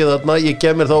sé þarna, ég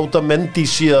gef mér það að Otamendi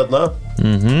sé þarna.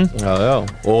 Já.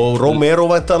 Og Romero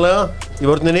væntanlega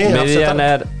í vörninni.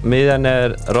 Miðjan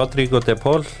er Rodrigo de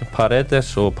Paul,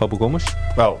 Paredes og Papu Gómez.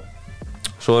 Já.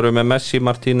 Svo erum við með Messi,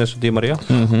 Martínez og Di Maria.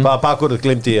 Hvaða bakvörður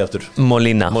gleymdi ég eftir?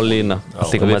 Molina.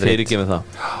 Við fyrirgefum það.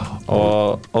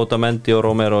 Og Otamendi og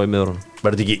Romero í miðurunum.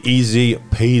 Verður þetta ekki easy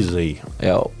peasy?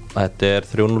 Já, þetta er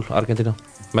 3-0 Argentína.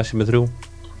 Messi með 3.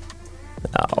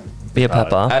 Já, ég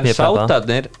peppa. En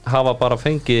Sátarnir hafa bara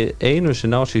fengið einu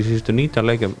sinni á sig í síðustu 19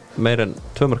 leikjum meir en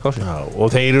 2 mörk á sig. Já,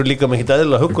 og þeir eru líka með ekkert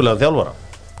eðlilega huggulegan þjálfara.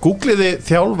 Googliði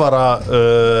þjálfara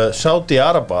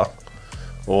Sádi-Araba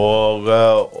og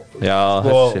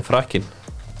þessi frakkin.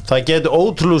 Það getur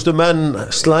ótrúlustu menn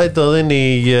slætað inn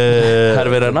í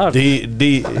Hervi Renard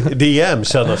DM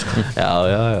sko. Já.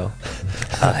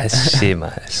 Þessi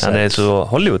maður, hann er svo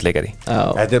Hollywood-leikari.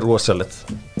 Þetta er rosalegt.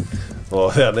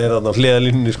 Og hann er hann á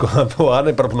hliðalínunni sko, og hann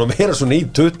er bara búin að vera svona í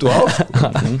 20 ár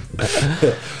sko.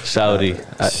 Saudi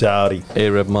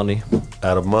Arab money.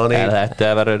 Þetta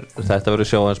verður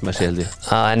sjóans Messi held ég.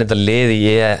 En þetta liði,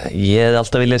 ég hef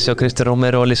alltaf viljað sjá Cristiano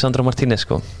Romero og Lisandro Martínez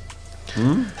sko.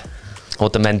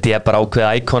 Otamendi er bara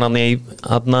ákveða íkonan í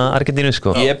Argentínu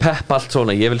sko. Ég pepp allt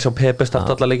svona, ég vil sjá Pepe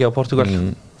starta alla leiki á Portugal.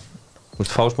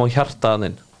 Fá smá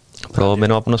hjartaðinn. Bróðum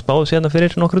minn var búin að spá sérna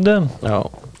fyrir nokkrum dögum. Já.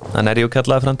 Hann er jú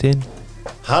kallaði framtíðin.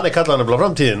 Hann er kallaði nefnilega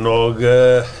framtíðin og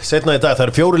setna í dag, það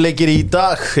eru 4 leikir í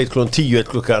dag, 1 klukkan 10, 1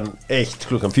 klukkan 1,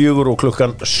 klukkan 4 og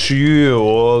klukkan 7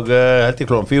 og held ég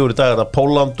klukkan 4 í dag er það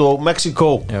Pólland og Mexiko.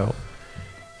 Já.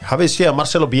 Hafið séð að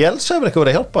Marcelo Bielsa hefur eitthvað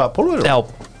verið að hjálpa Pólverjum? Já,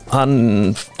 hann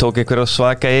tók einhverja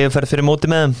svaka yfirferð fyrir móti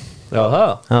með þeim. Já,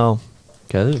 það? Já.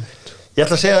 Geðveikt. Ég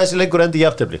ætla að segja að þessi leikur endi í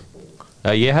jafntefli.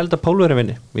 Já, ég held að Pólverjum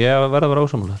vinni. Ég verð að vera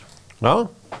ósammála. Já.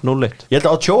 0-1. Ég held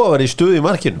að Ochoa var í stuði í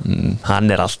markinu.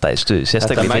 Hann er alltaf í stuði,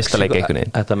 sérstaklega í fyrsta leik einhvern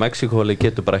veginn. Þetta Mexiko-leik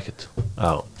getur bara ekkert.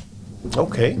 Já,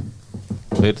 ok.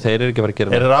 Þeir eru ekki að fara að gera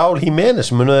það. Er Raúl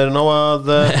Jiménez, munu þeir ná að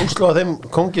útslóða þeim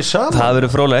kongi saman? Það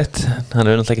verður frólægt. Hann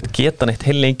er náttúrulega ekkert geta neitt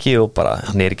heil lengi og bara,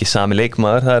 hann er ekki sami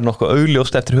leikmaður, það er nokkuð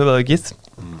augljóst eftir höfuðaukið.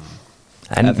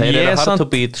 En þeir eru hard to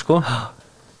beat, sko.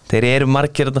 Þeir eru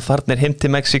margir að farnir heim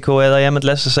til Mexiko eða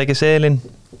MLS að sækja seðilinn.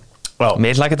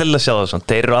 Mér hlakka til að sjá það svona.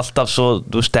 Þeir eru alltaf svo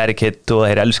sterkitt og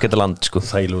þeir elska þetta land sko.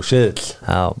 Þælu seðil.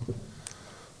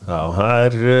 Já,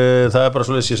 það er bara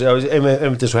svolítið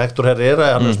einmitt eins og Hector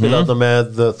Herrera, hann er spilað þarna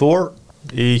með Thor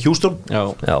í Houston. Já.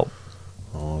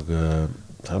 Og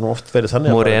það er nú oft verið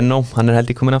þannig. Moreno, hann er held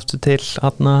í komin aftur til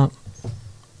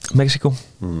Mexiko.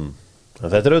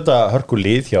 Þetta er auðvitað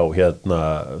hörkulið hjá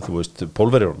þú veist,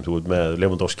 Pólverjum, þú veist með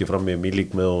Lewandowski fram í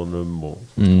Milik með honum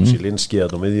og Zielinski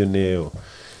á miðjunni og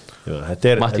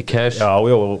Matti Cash. Já,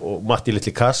 og Matti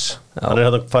Litli Kass. Hann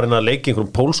hérna farin að leika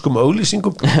einhverjum pólskum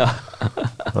auglýsingum.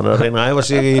 Hann að reyna að æfa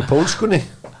sig í pólskunni.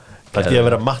 Það er að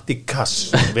vera Matti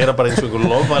Kass, vera bara eins og einhver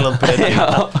Love Island breyting.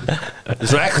 Það er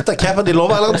svo ekta keppandi í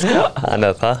Love Island, sko. Hann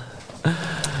er það.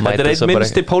 Þetta er einn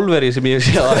minnsti pólveri sem ég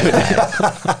sé á æfinni.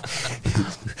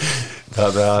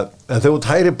 Þannig að þegar þú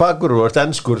tæri bakur og ert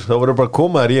enskur, þá verður bara að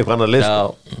koma þér í eitthvað annar list.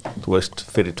 Þú veist,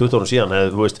 fyrir 20 árum síðan,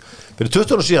 eða þú veist, fyrir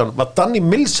 20 árum síðan var Danny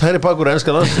Mills hæri bakur og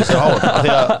enskan landsins á hann, af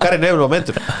því að Gary Neville var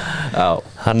meintur.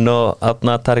 Hann og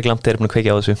Adna Tariq Lamptey er búin að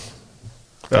kveikja á þessu.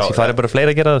 Þessi farið bara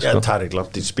fleira að gera það, sko. Já, Tariq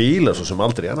Lamptey spílar svo sem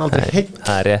aldrei, hann aldrei heitt.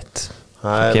 Það er rétt.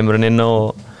 Það kemur hann inn og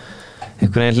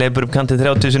einhvern veginn hleypur kantið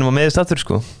 30 sinum á meðist aftur,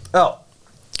 sko. Já.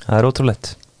 Það er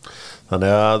ótrúlegt.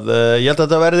 Þannig að ég held að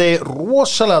þetta verði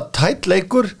rosalega tætt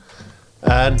leikur,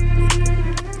 en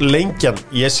lengjan,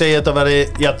 ég segi að þetta verði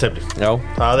jafntefli. Já.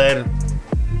 Það er,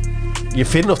 ég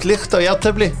finn oft lykt af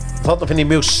jafntefli, þarna finn ég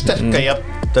mjög sterka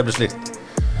jafnteflislykt.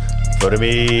 Förum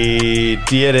í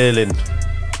D-riðilinn,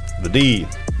 The D,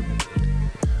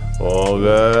 og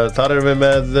þar erum við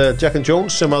með Jack and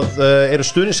Jones sem eru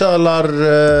stuðningsaðalar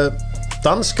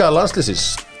danska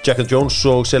landslýsins, Jack and Jones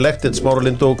og Selected,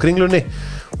 Smáralind og Kringlunni,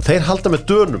 og þeir halda með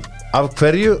Dönum. Af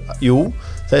hverju? Jú,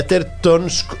 þetta er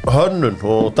dönsk hönnun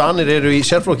og Danir eru í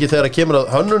sérflokki þegar það kemur að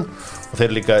hönnun og þeir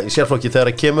eru líka í sérflokki þegar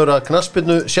það kemur að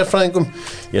knattspyrnu sérfræðingum.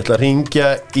 Ég ætla að hringja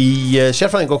í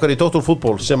sérfræðing okkar í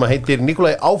Dóttorfútból sem heitir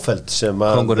Nikolaj Áfeld, sem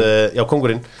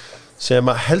kóngurinn, sem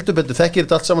heldur betur þekkir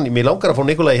þetta allt saman. Mér langar að fá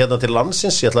Nikolaj hérna til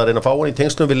landsins, ég ætla að reyna að fá hann í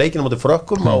tengslum við leikina móti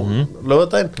Frökkum á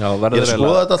laugardaginn. Ég er að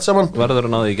skoða þetta allt saman. Verður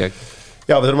að ná því í gegn.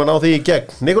 Já, við þurfum að ná því í gegn.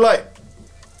 Nikolaj.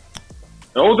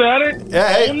 Jo, det er det. Ja,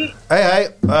 hej.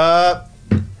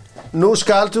 Nu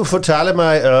skal du fortælle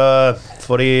mig,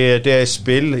 fordi det er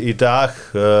spil i dag,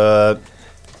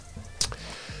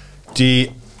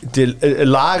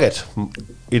 laget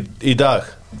i dag,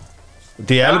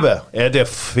 det er 11. Er det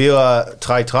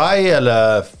 4-3-3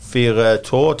 eller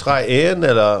 4-2-3-1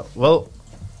 eller hvad?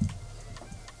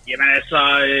 Jamen altså,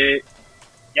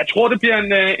 jeg tror, det bliver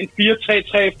en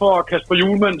 4-3-3 for Kasper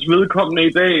Hjulmands vedkommende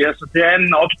i dag. Altså, det er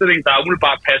en opstilling, der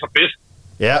umiddelbart passer bedst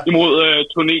imod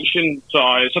Tunesien. Så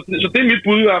det er mit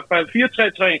bud i hvert fald.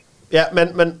 4-3-3. Ja,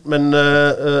 men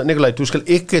Nikolaj, du skal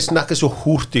ikke snakke så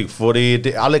hurtigt,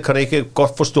 fordi alle kan ikke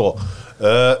godt forstå.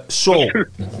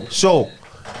 Så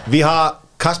vi har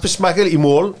Kasper Schmeichel i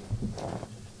mål.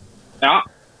 Ja.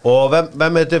 Og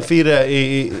hvem er det fire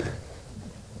i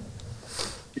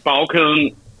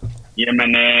bagkæden?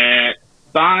 Jamen,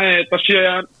 der siger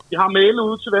jeg, de har Mæle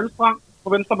ude til venstre, på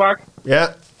venstre bak. Ja.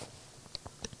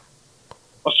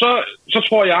 Og så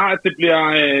tror jeg, at det bliver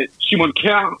Simon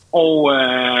Kjær og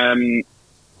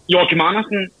Joachim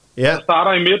Andersen, der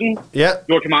starter i midten. Ja.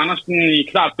 Joachim Andersen i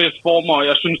klart bedst form, og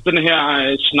jeg synes, den her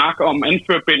snak om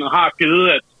anførbindet har givet,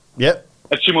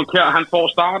 at Simon Kjær, han får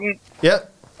starten. Ja.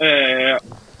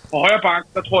 På højre bak,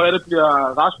 der tror jeg, det bliver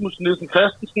Rasmus Nielsen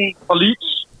Christensen og Leeds.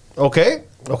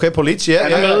 Okay, på Leeds,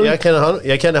 jeg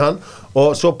kender han.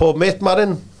 Og så på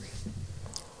midtmatten?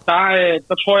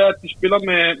 Der tror jeg, at de spiller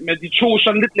med de to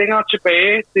sådan lidt længere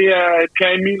tilbage. Det er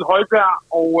Pierre Emil Højbjerg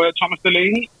og Thomas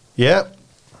Delaney. Ja.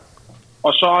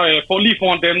 Og så lige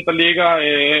foran dem, der ligger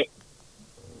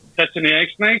Christian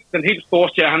Eriksen, ikke? Den helt store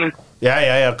stjerne.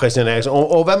 Ja, Christian Eriksen.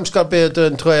 Og hvem skal blive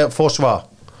den forsvar?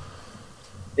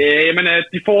 Jamen,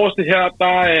 de forreste her,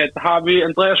 der har vi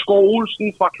Andreas Skov Olsen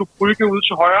fra Klub Brygge ude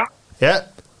til højre. Ja.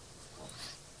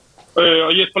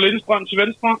 Og Jesper Lindstrøm til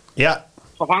venstre. Ja.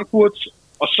 Fra Frankfurt.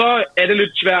 Og så er det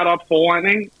lidt svært op foran,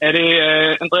 ikke? Er det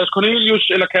Andreas Cornelius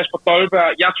eller Kasper Dolberg?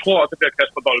 Jeg tror, det bliver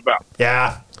Kasper Dolberg. Ja,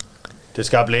 det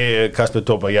skal blive Kasper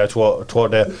Dolberg, jeg tror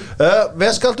det.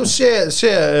 Hvad skal du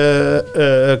se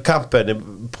kampen?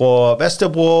 På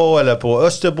Vesterbro, eller på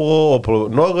Østerbro, og på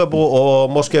Nørrebro,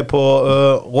 og måske på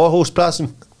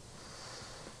Rådhuspladsen?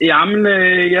 Jamen,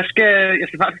 jeg skal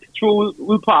faktisk en tur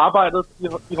ud på arbejdet.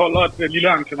 De holder et lille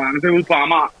arrangement, det er ude på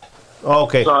Amager.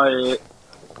 Okay.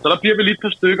 Så der bliver vi lige et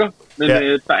par stykker. Men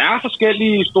der er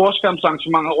forskellige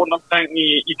storskærmsarrangementer rundt omkring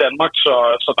i Danmark,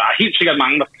 så der er helt sikkert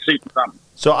mange, der skal se dem sammen.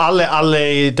 Så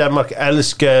alle i Danmark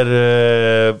elsker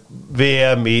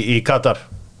VM i Katar?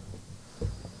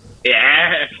 Ja,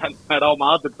 der er jo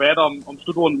meget debat om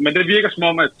slutrunden, men det virker som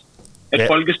om, at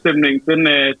folkestemningen,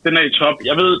 den er i top.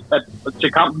 Jeg ved, at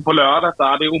til kampen på lørdag, der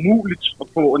er det umuligt at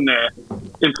få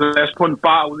en plads på en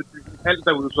bar ude i byen. Alt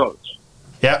er udsolgt.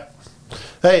 Ja.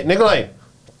 Hey, Nikolaj.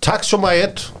 Tak så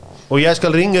meget, og jeg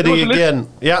skal ringe dig igen.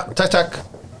 Ja, tak.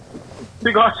 Det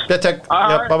er godt. Ja, tak.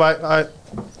 Ja, bye. Hej.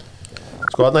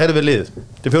 Sko, þarna heyrðum við liðið.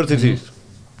 Þetta er 4-3.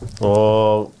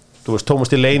 Og þú veist, Thomas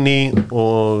Delaney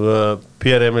og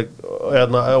Pierre-Emil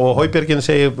og Højbjergin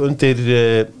segir undir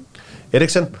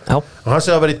Eriksen og hann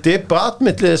segir að vera í debat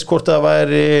millis hvort það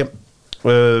væri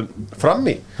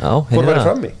frammi hvort væri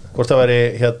frammi hvort það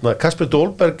væri Kasper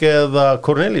Dolberg eða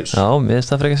Cornelius Já, mér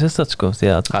finnst það frekar sérstætt sko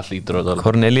því að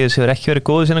Cornelius hefur ekki verið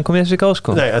góður síðan hann kom í FCK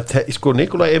sko Nei, sko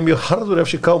Nikolaj er mjög harður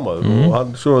FCK maður og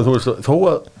hann, svona, þú veist, þó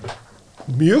að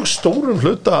mjög stórum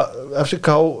hluta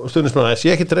FCK stuðnismanna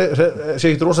sé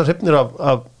ekki rosa hrifnir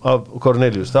af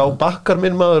Cornelius þá bakkar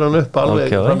minn maður hann upp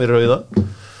alveg fram í rauðan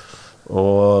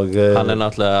og hann er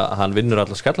náttúrulega, hann vinnur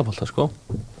alltaf skallapolta sko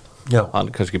Já. Hann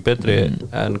er kannski betri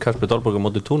en Kasper Dolberg á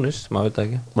móti Túnis, maður veit það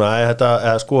ekki Nei, þetta,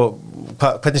 sko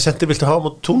hvernig sendir viltu hafa á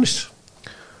móti Túnis?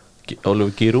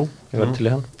 Oliver Giroud, ég verði til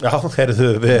í hann Já, heyrðu,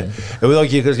 við þá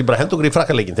ekki kannski bara henda okkur í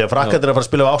frakkaleikin þegar frakkarnir er að fara að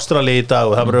spila á Ástralíu í dag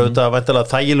og það verður auðvitað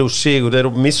væntanlega þægilegu sigur þeir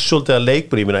eru missóltið að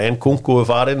leikbúr, ég meina Nkunku er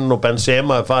farinn og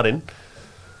Benzema er farinn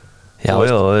Já,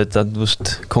 þetta, þú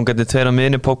veist, kongarnir tveir á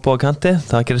miðinu, Pogba á kanti,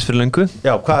 það gerist fyrir löngu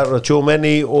Já, hvað er það,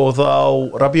 Tchouaméni og þá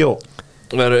Rabiot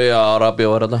Já,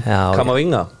 Rabiot er þetta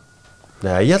Kamavinga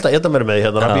Nei, ég held að vera með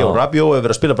Rabiot hefur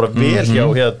verið að spila bara vel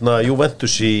hjá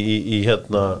Juventus í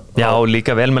Já,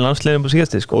 líka vel með landsliðum på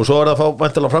síðasti sko. Og svo er það að fá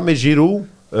væntanlega fram í Giroud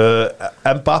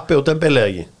Mbappe og Dembele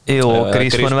ekki Jú, og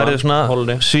Griezmann verður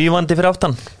svona svífandi fyrir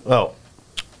aftan Já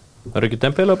Það ekki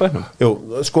Dembele á bænum? Jú,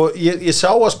 sko, ég sá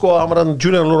að sko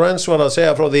Julian Lorenz var að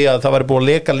segja frá því að það væri búin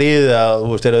að leka liðið að þú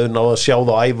veist, þeir hefðu náðu að sjá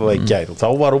það á æfa í gær og þá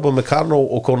var Upamecano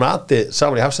og Konate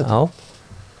saman í hafsend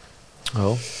Já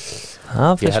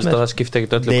Ég held að það skipti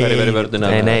ekkert öllu hverju verið vörðina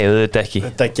Nei, auðvitað ekki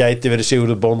Þetta gæti verið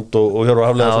Sigurður Bond og Hjörvar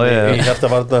Hafleðarsson í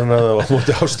hjartavarnarna og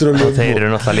móti Áströlum og þeir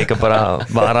eru náttúrulega líka bara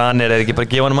varanir er ekki bara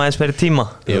að gefa hann aðeins meiri tíma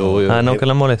það er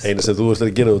nákvæmlega málið Einu sem þú veist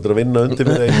að gera, þú ert að vinna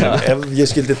undir mig ef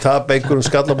ég skildi tapa einhverjum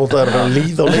skallabóta er að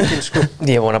líða á leikin sko.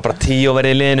 Ég vona bara 10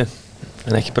 verið í liðinu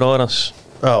en ekki bróður hans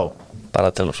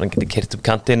bara til að hann geti keyrt upp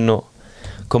kantinn og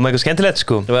koma eitthvað skemmtilegt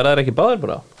sko. Verða þær ekki báðir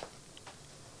bara?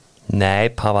 Nei,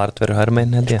 Pavard verður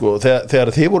hörmein held ég sko, þegar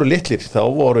þið voru litlir þá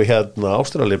voru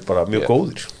Ástralir bara mjög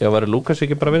góðir Já, verður Lukas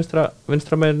ekki bara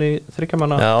vinstra meginn í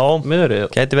þryggjamanna miðurri?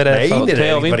 Gæti verið Einir er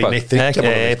ekki bara í neitt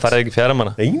þryggjamanna Nei, farið ekki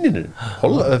fjaramanna Einir,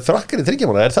 frakkar í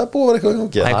þryggjamanna er það búið að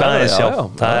vera eitthvað aðeins, já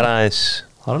Það er aðeins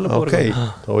Ok,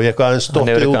 þá er eitthvað aðeins stoppið út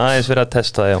Hann hefur eitthvað aðeins verið að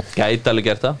testa það, já Gæti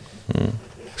alveg gert það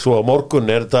Svo á morgun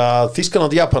er þetta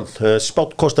Þýskaland, Japan,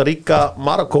 Spánn, Costa Rica,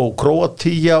 Marokko,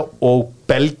 Króatía og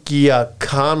Belgía,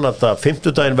 Kanada.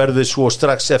 Fimmtudaginn verður svo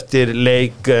strax eftir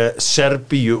leik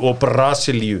Serbíu og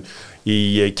Brasilíu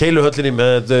í Keiluhöllinni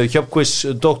með Hjöpkvís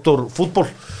Doktor fútból.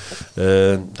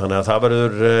 Þannig að það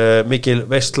verður mikil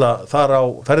veisla þar á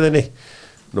ferðinni.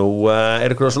 Nú er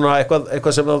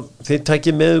eitthvað sem þið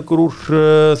tækið með ykkur úr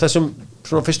þessum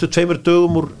svona fyrstu 2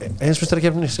 dögum úr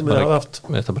heimsmeistarakeppninni sem við hafa haft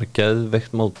Þetta er bara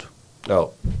geðveikt mót Já,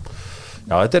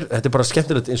 þetta er bara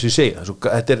skemmtilegt eins og ég segi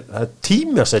þetta er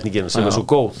tímasetningin sem er svo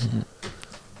góð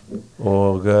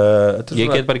og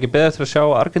ég get bara ekki beðið eftir að sjá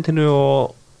Argentínu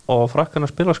og Frakkan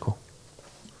að spila sko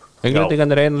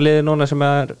Englendingan er einu liði núna sem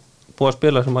er búið að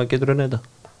spila sem að getur unnið þetta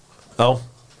Já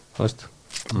Þú veist,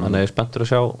 þannig er spenntur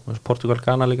að sjá Portugal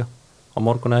Ghana líka á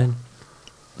morgun eða hinn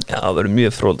Já, það verður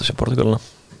mjög fróðilegt að sjá Portugalina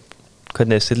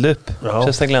Hvernig þið stilu upp,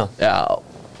 sérstaklega Já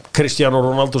Cristiano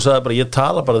Ronaldo sagði bara, ég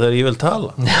tala bara þegar ég vil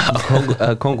tala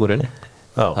Já, kongurinn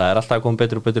Það er alltaf að koma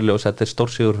betur og betur ljós Þetta er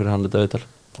stórsígur fyrir hann þetta viðtal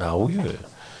Já,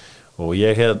 og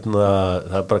ég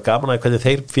það er bara gaman að hvernig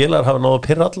þeir félagar hafa náðu að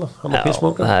pyrra alla Já,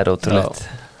 það er ótrúlegt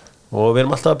Og við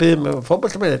erum alltaf að byggja með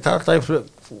fótboltamæði það er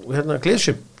alltaf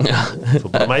glísjum Svo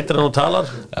bara mætir hann og talar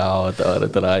Já,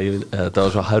 þetta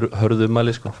var svo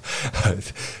hörðumæli sko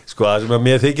Sko, það sem að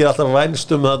mér þykir alltaf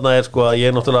vænst þarna er sko að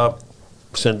ég náttúrulega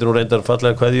sendir nú reyndar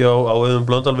fallega kveðju á Auðun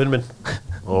Blöndal vinn minn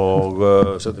og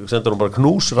sendir hún bara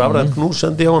knús, rafrænt knús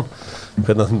sendi ég á hann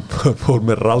hvernig hann fór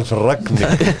með Ralf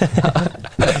Ragník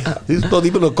He's not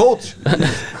even a coach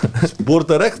Sport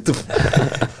director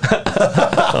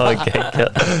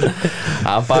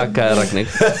Hann bakaði Ragník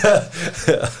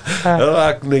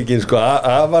Ragníkin sko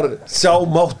það var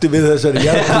sámátti við þessari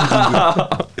jæfningu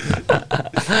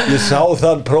ég sá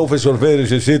þann prófessor fyrir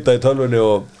sem sita í tölvunni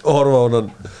og horfa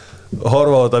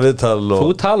á þetta viðtal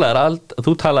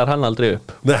Þú talar hann aldrei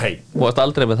upp Nei Þú varst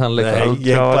aldrei með þann leik Nei,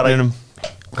 ég bara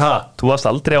Þú varst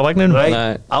aldrei á vagninum?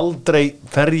 Nei, aldrei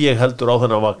fer ég heldur á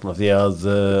þennan vagna því að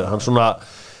hann svona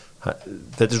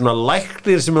þetta er svona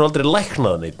læknir sem er aldrei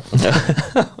læknað neitt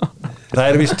það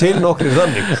er vist til nokkrir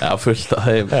þannig Já, fullt af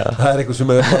þeim það er eitthvað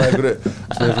sem er bara einhverju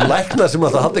læknað sem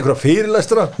alltaf hafði einhverja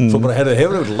fyrirlestra svo bara hefur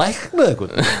einhver læknað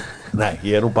einhvern Nei,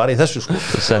 ég er nú bara í þessu sko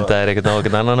Þú sendaðir ekkert á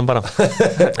okkur annan bara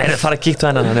Það fara að kíkta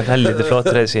hennan, hann er helviti flott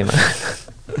reyðs í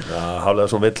Já, hálflega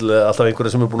svo vill alltaf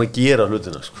einhverja sem búin að gera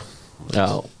hlutina sko. Já,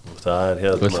 það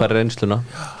þú vilt fara reynsluna.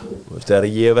 Þegar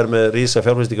ég verð með rísa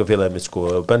fjárfestingafélagið mitt sko,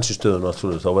 bensínstöðun og allt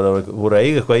svona, þá voru að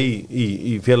eiga eitthvað í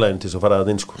félagin til þess að fara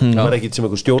það inn sko. Það var ekkit sem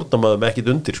einhver stjórnamaður með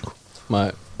ekkit undir sko.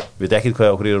 Við veit ekkit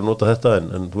hvað okkur ég er að nota þetta en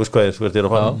þú veist hvað ég er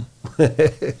að fara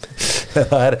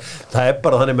það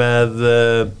bara þannig með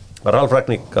Ralf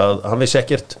Ragník að hann vissi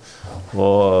ekkert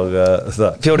og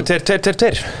það 4-2-2-2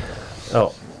 Já,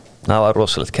 það var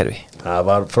rosalegt kerfi. Það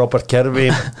var frábært kerfi.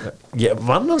 Ég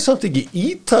vann hann samt ekki í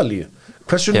Ítalíu.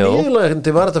 Hversu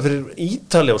niðurlegandi var þetta fyrir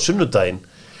Ítalíu á sunnudaginn?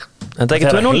 En það er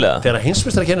ekki 2-0 eða? Þegar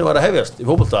heimsmeistarakeppnin var að hefjast í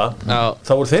fótbolta,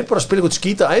 þá voru þeir bara að spila eitthvað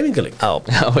skýta æfingarleik. Já,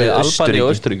 Albani og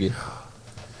Austurríki.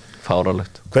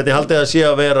 Fáralegt. Hvernig haldið það sé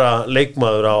að vera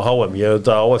leikmaður á HM? Ég hef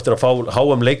þetta á eftir að fá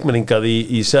HM leikmenningað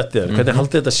í setið. Hvernig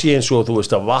haldið þetta sé eins og þú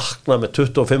veist að vakna með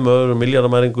 25 öðrum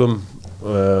miljardamæringum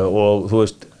og þú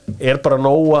veist er bara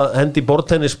nóg að hendi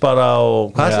bortennis bara og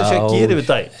hvað er þessi að gera við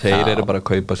dag? Þeir eru bara að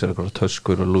kaupa sér eitthvað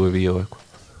töskur og Louis V og eitthvað.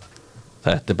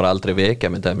 Þetta er bara aldrei vekja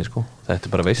með dæmi sko. Þetta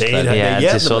er bara veistlega. Þeir hafa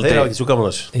ekki svo gaman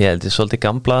þessu. Ég held ég svolítið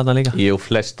gamla þarna líka. Jú,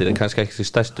 flestir en kannski ekki því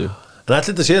stærstu. En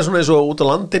ætli þetta sé svona eins og út á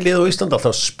landi lið á Íslandi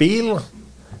alltaf að spila?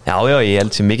 Já, ég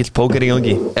held sem mikill póker í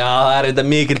gangi. Já, það er þetta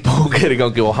mikill póker í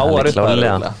gangi og háar upp að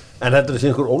En þetta er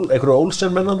einhver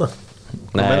Olsen mennanda?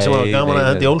 Nei, menn sem var gaman að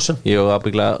hendi Olsen? Jú,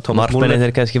 ábygglega Thomas Muller. Markmennið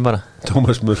þeir kannski bara.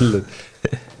 Thomas Muller.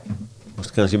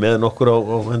 Mástu kannski með nokkur á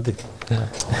hendi.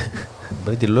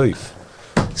 Breyti lauf.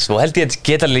 Svo held ég að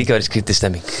geta líka verið skrítið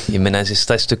stemming. Ég meina þessi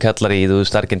stærstu kallar í, þú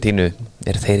veist, Argentínu,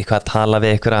 þeir eitthvað að tala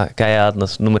við eitthvað gæja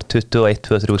aðnast, nummer 21,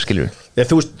 22, skilur.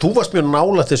 Þú veist, þú varst mjög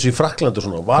nálægt þessu í Frakklandi og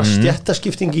svona. Var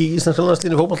stéttaskipting í íslenska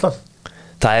landsliðinu í fótbolta?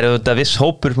 Það er auðvitað viss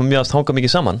hópur sem mjög hanga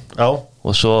mikið saman. Já.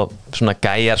 Og svo svona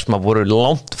gæjar sem voru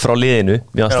langt frá liðinu,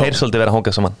 mjög þeir svolítið vera að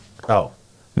hanga saman. Já.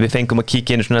 Við fengum að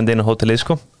kíkja einu svona inn á hótelið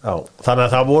sko. Já, þannig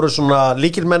að það voru svona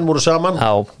líkilmenn voru saman.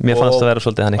 Já, mér fannst það vera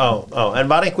svolítið þannig. Já,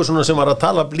 en var einhver svona sem var að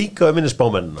tala líka um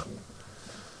minnisbámennina?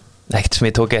 Ekkert sem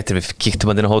ég tók eftir, við kíktum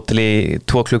að inn á hótelið í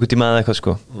 2 klukkutíma eða eitthvað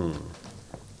sko.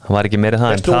 Það var ekki meira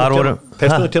það, en þar voru...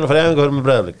 Fyrstu þú tjána fyrir æfingu að vera með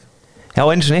Breiðablik? Já,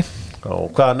 einu sinni. Já,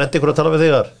 hvað, netti ykkur að tala við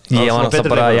þig þar? Ég var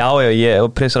náttúrulega bara, ég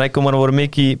og Prins Rækkumar voru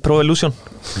mikið í Pro Illusion.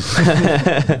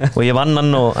 Og ég vann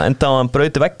hann og enda á hann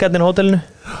brauti veggarnir á hótelinu.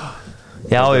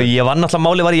 Já, ég var náttúrulega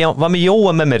máli ég var með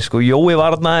Jóa með mér sko, Jói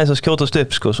var aðeins að skjótast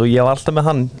upp sko, svo ég var alltaf með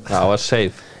hann. Já, það var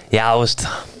safe. Já, veist,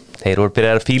 þeir voru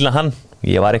byrjað að fíla hann,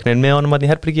 ég var einhvern veginn með honum að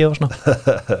í herbríki og svona,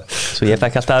 svo ég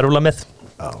fekk alltaf að rúla með.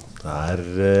 Já, það er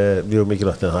mjög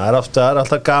mikilvægt, en það er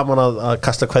alltaf gaman að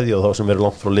kasta kveðju á þá sem eru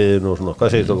langt frá liðinu og svona,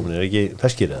 hvað segir strákum minni, ekki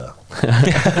feskir eða?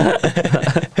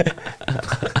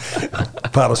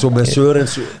 Bara svo með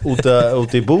Sörens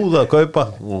út í búð að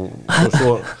kaupa og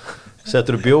svo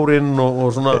settur þú bjórinn og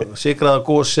svona sigraða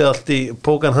gósi allt í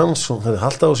pókan hans og það er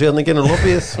halda á síðan ekki ennum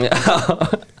lobbyið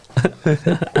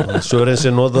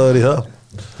Sörensin notaður í það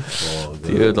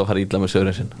Ég vil að fara illa með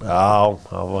Sörensin. Já,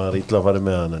 það var illa að fara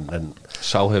með hann en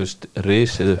sá hefist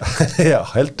risið upp. Já,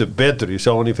 heldur betur, ég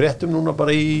sá hann í fréttum núna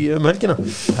bara helgina.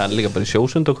 Hann er líka bara í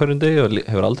sjósund á hverjum degi og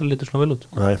hefur aldrei litið svona vel út.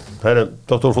 Nei, það er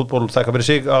Doktorfútból þakka fyrir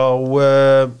sig á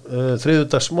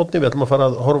þriðjudagsmótni. Við ætlum að fara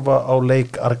að horfa á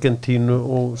leik Argentínu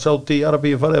og Sádi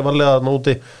Arabíu farið varlega að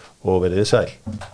nóti og verið sæl.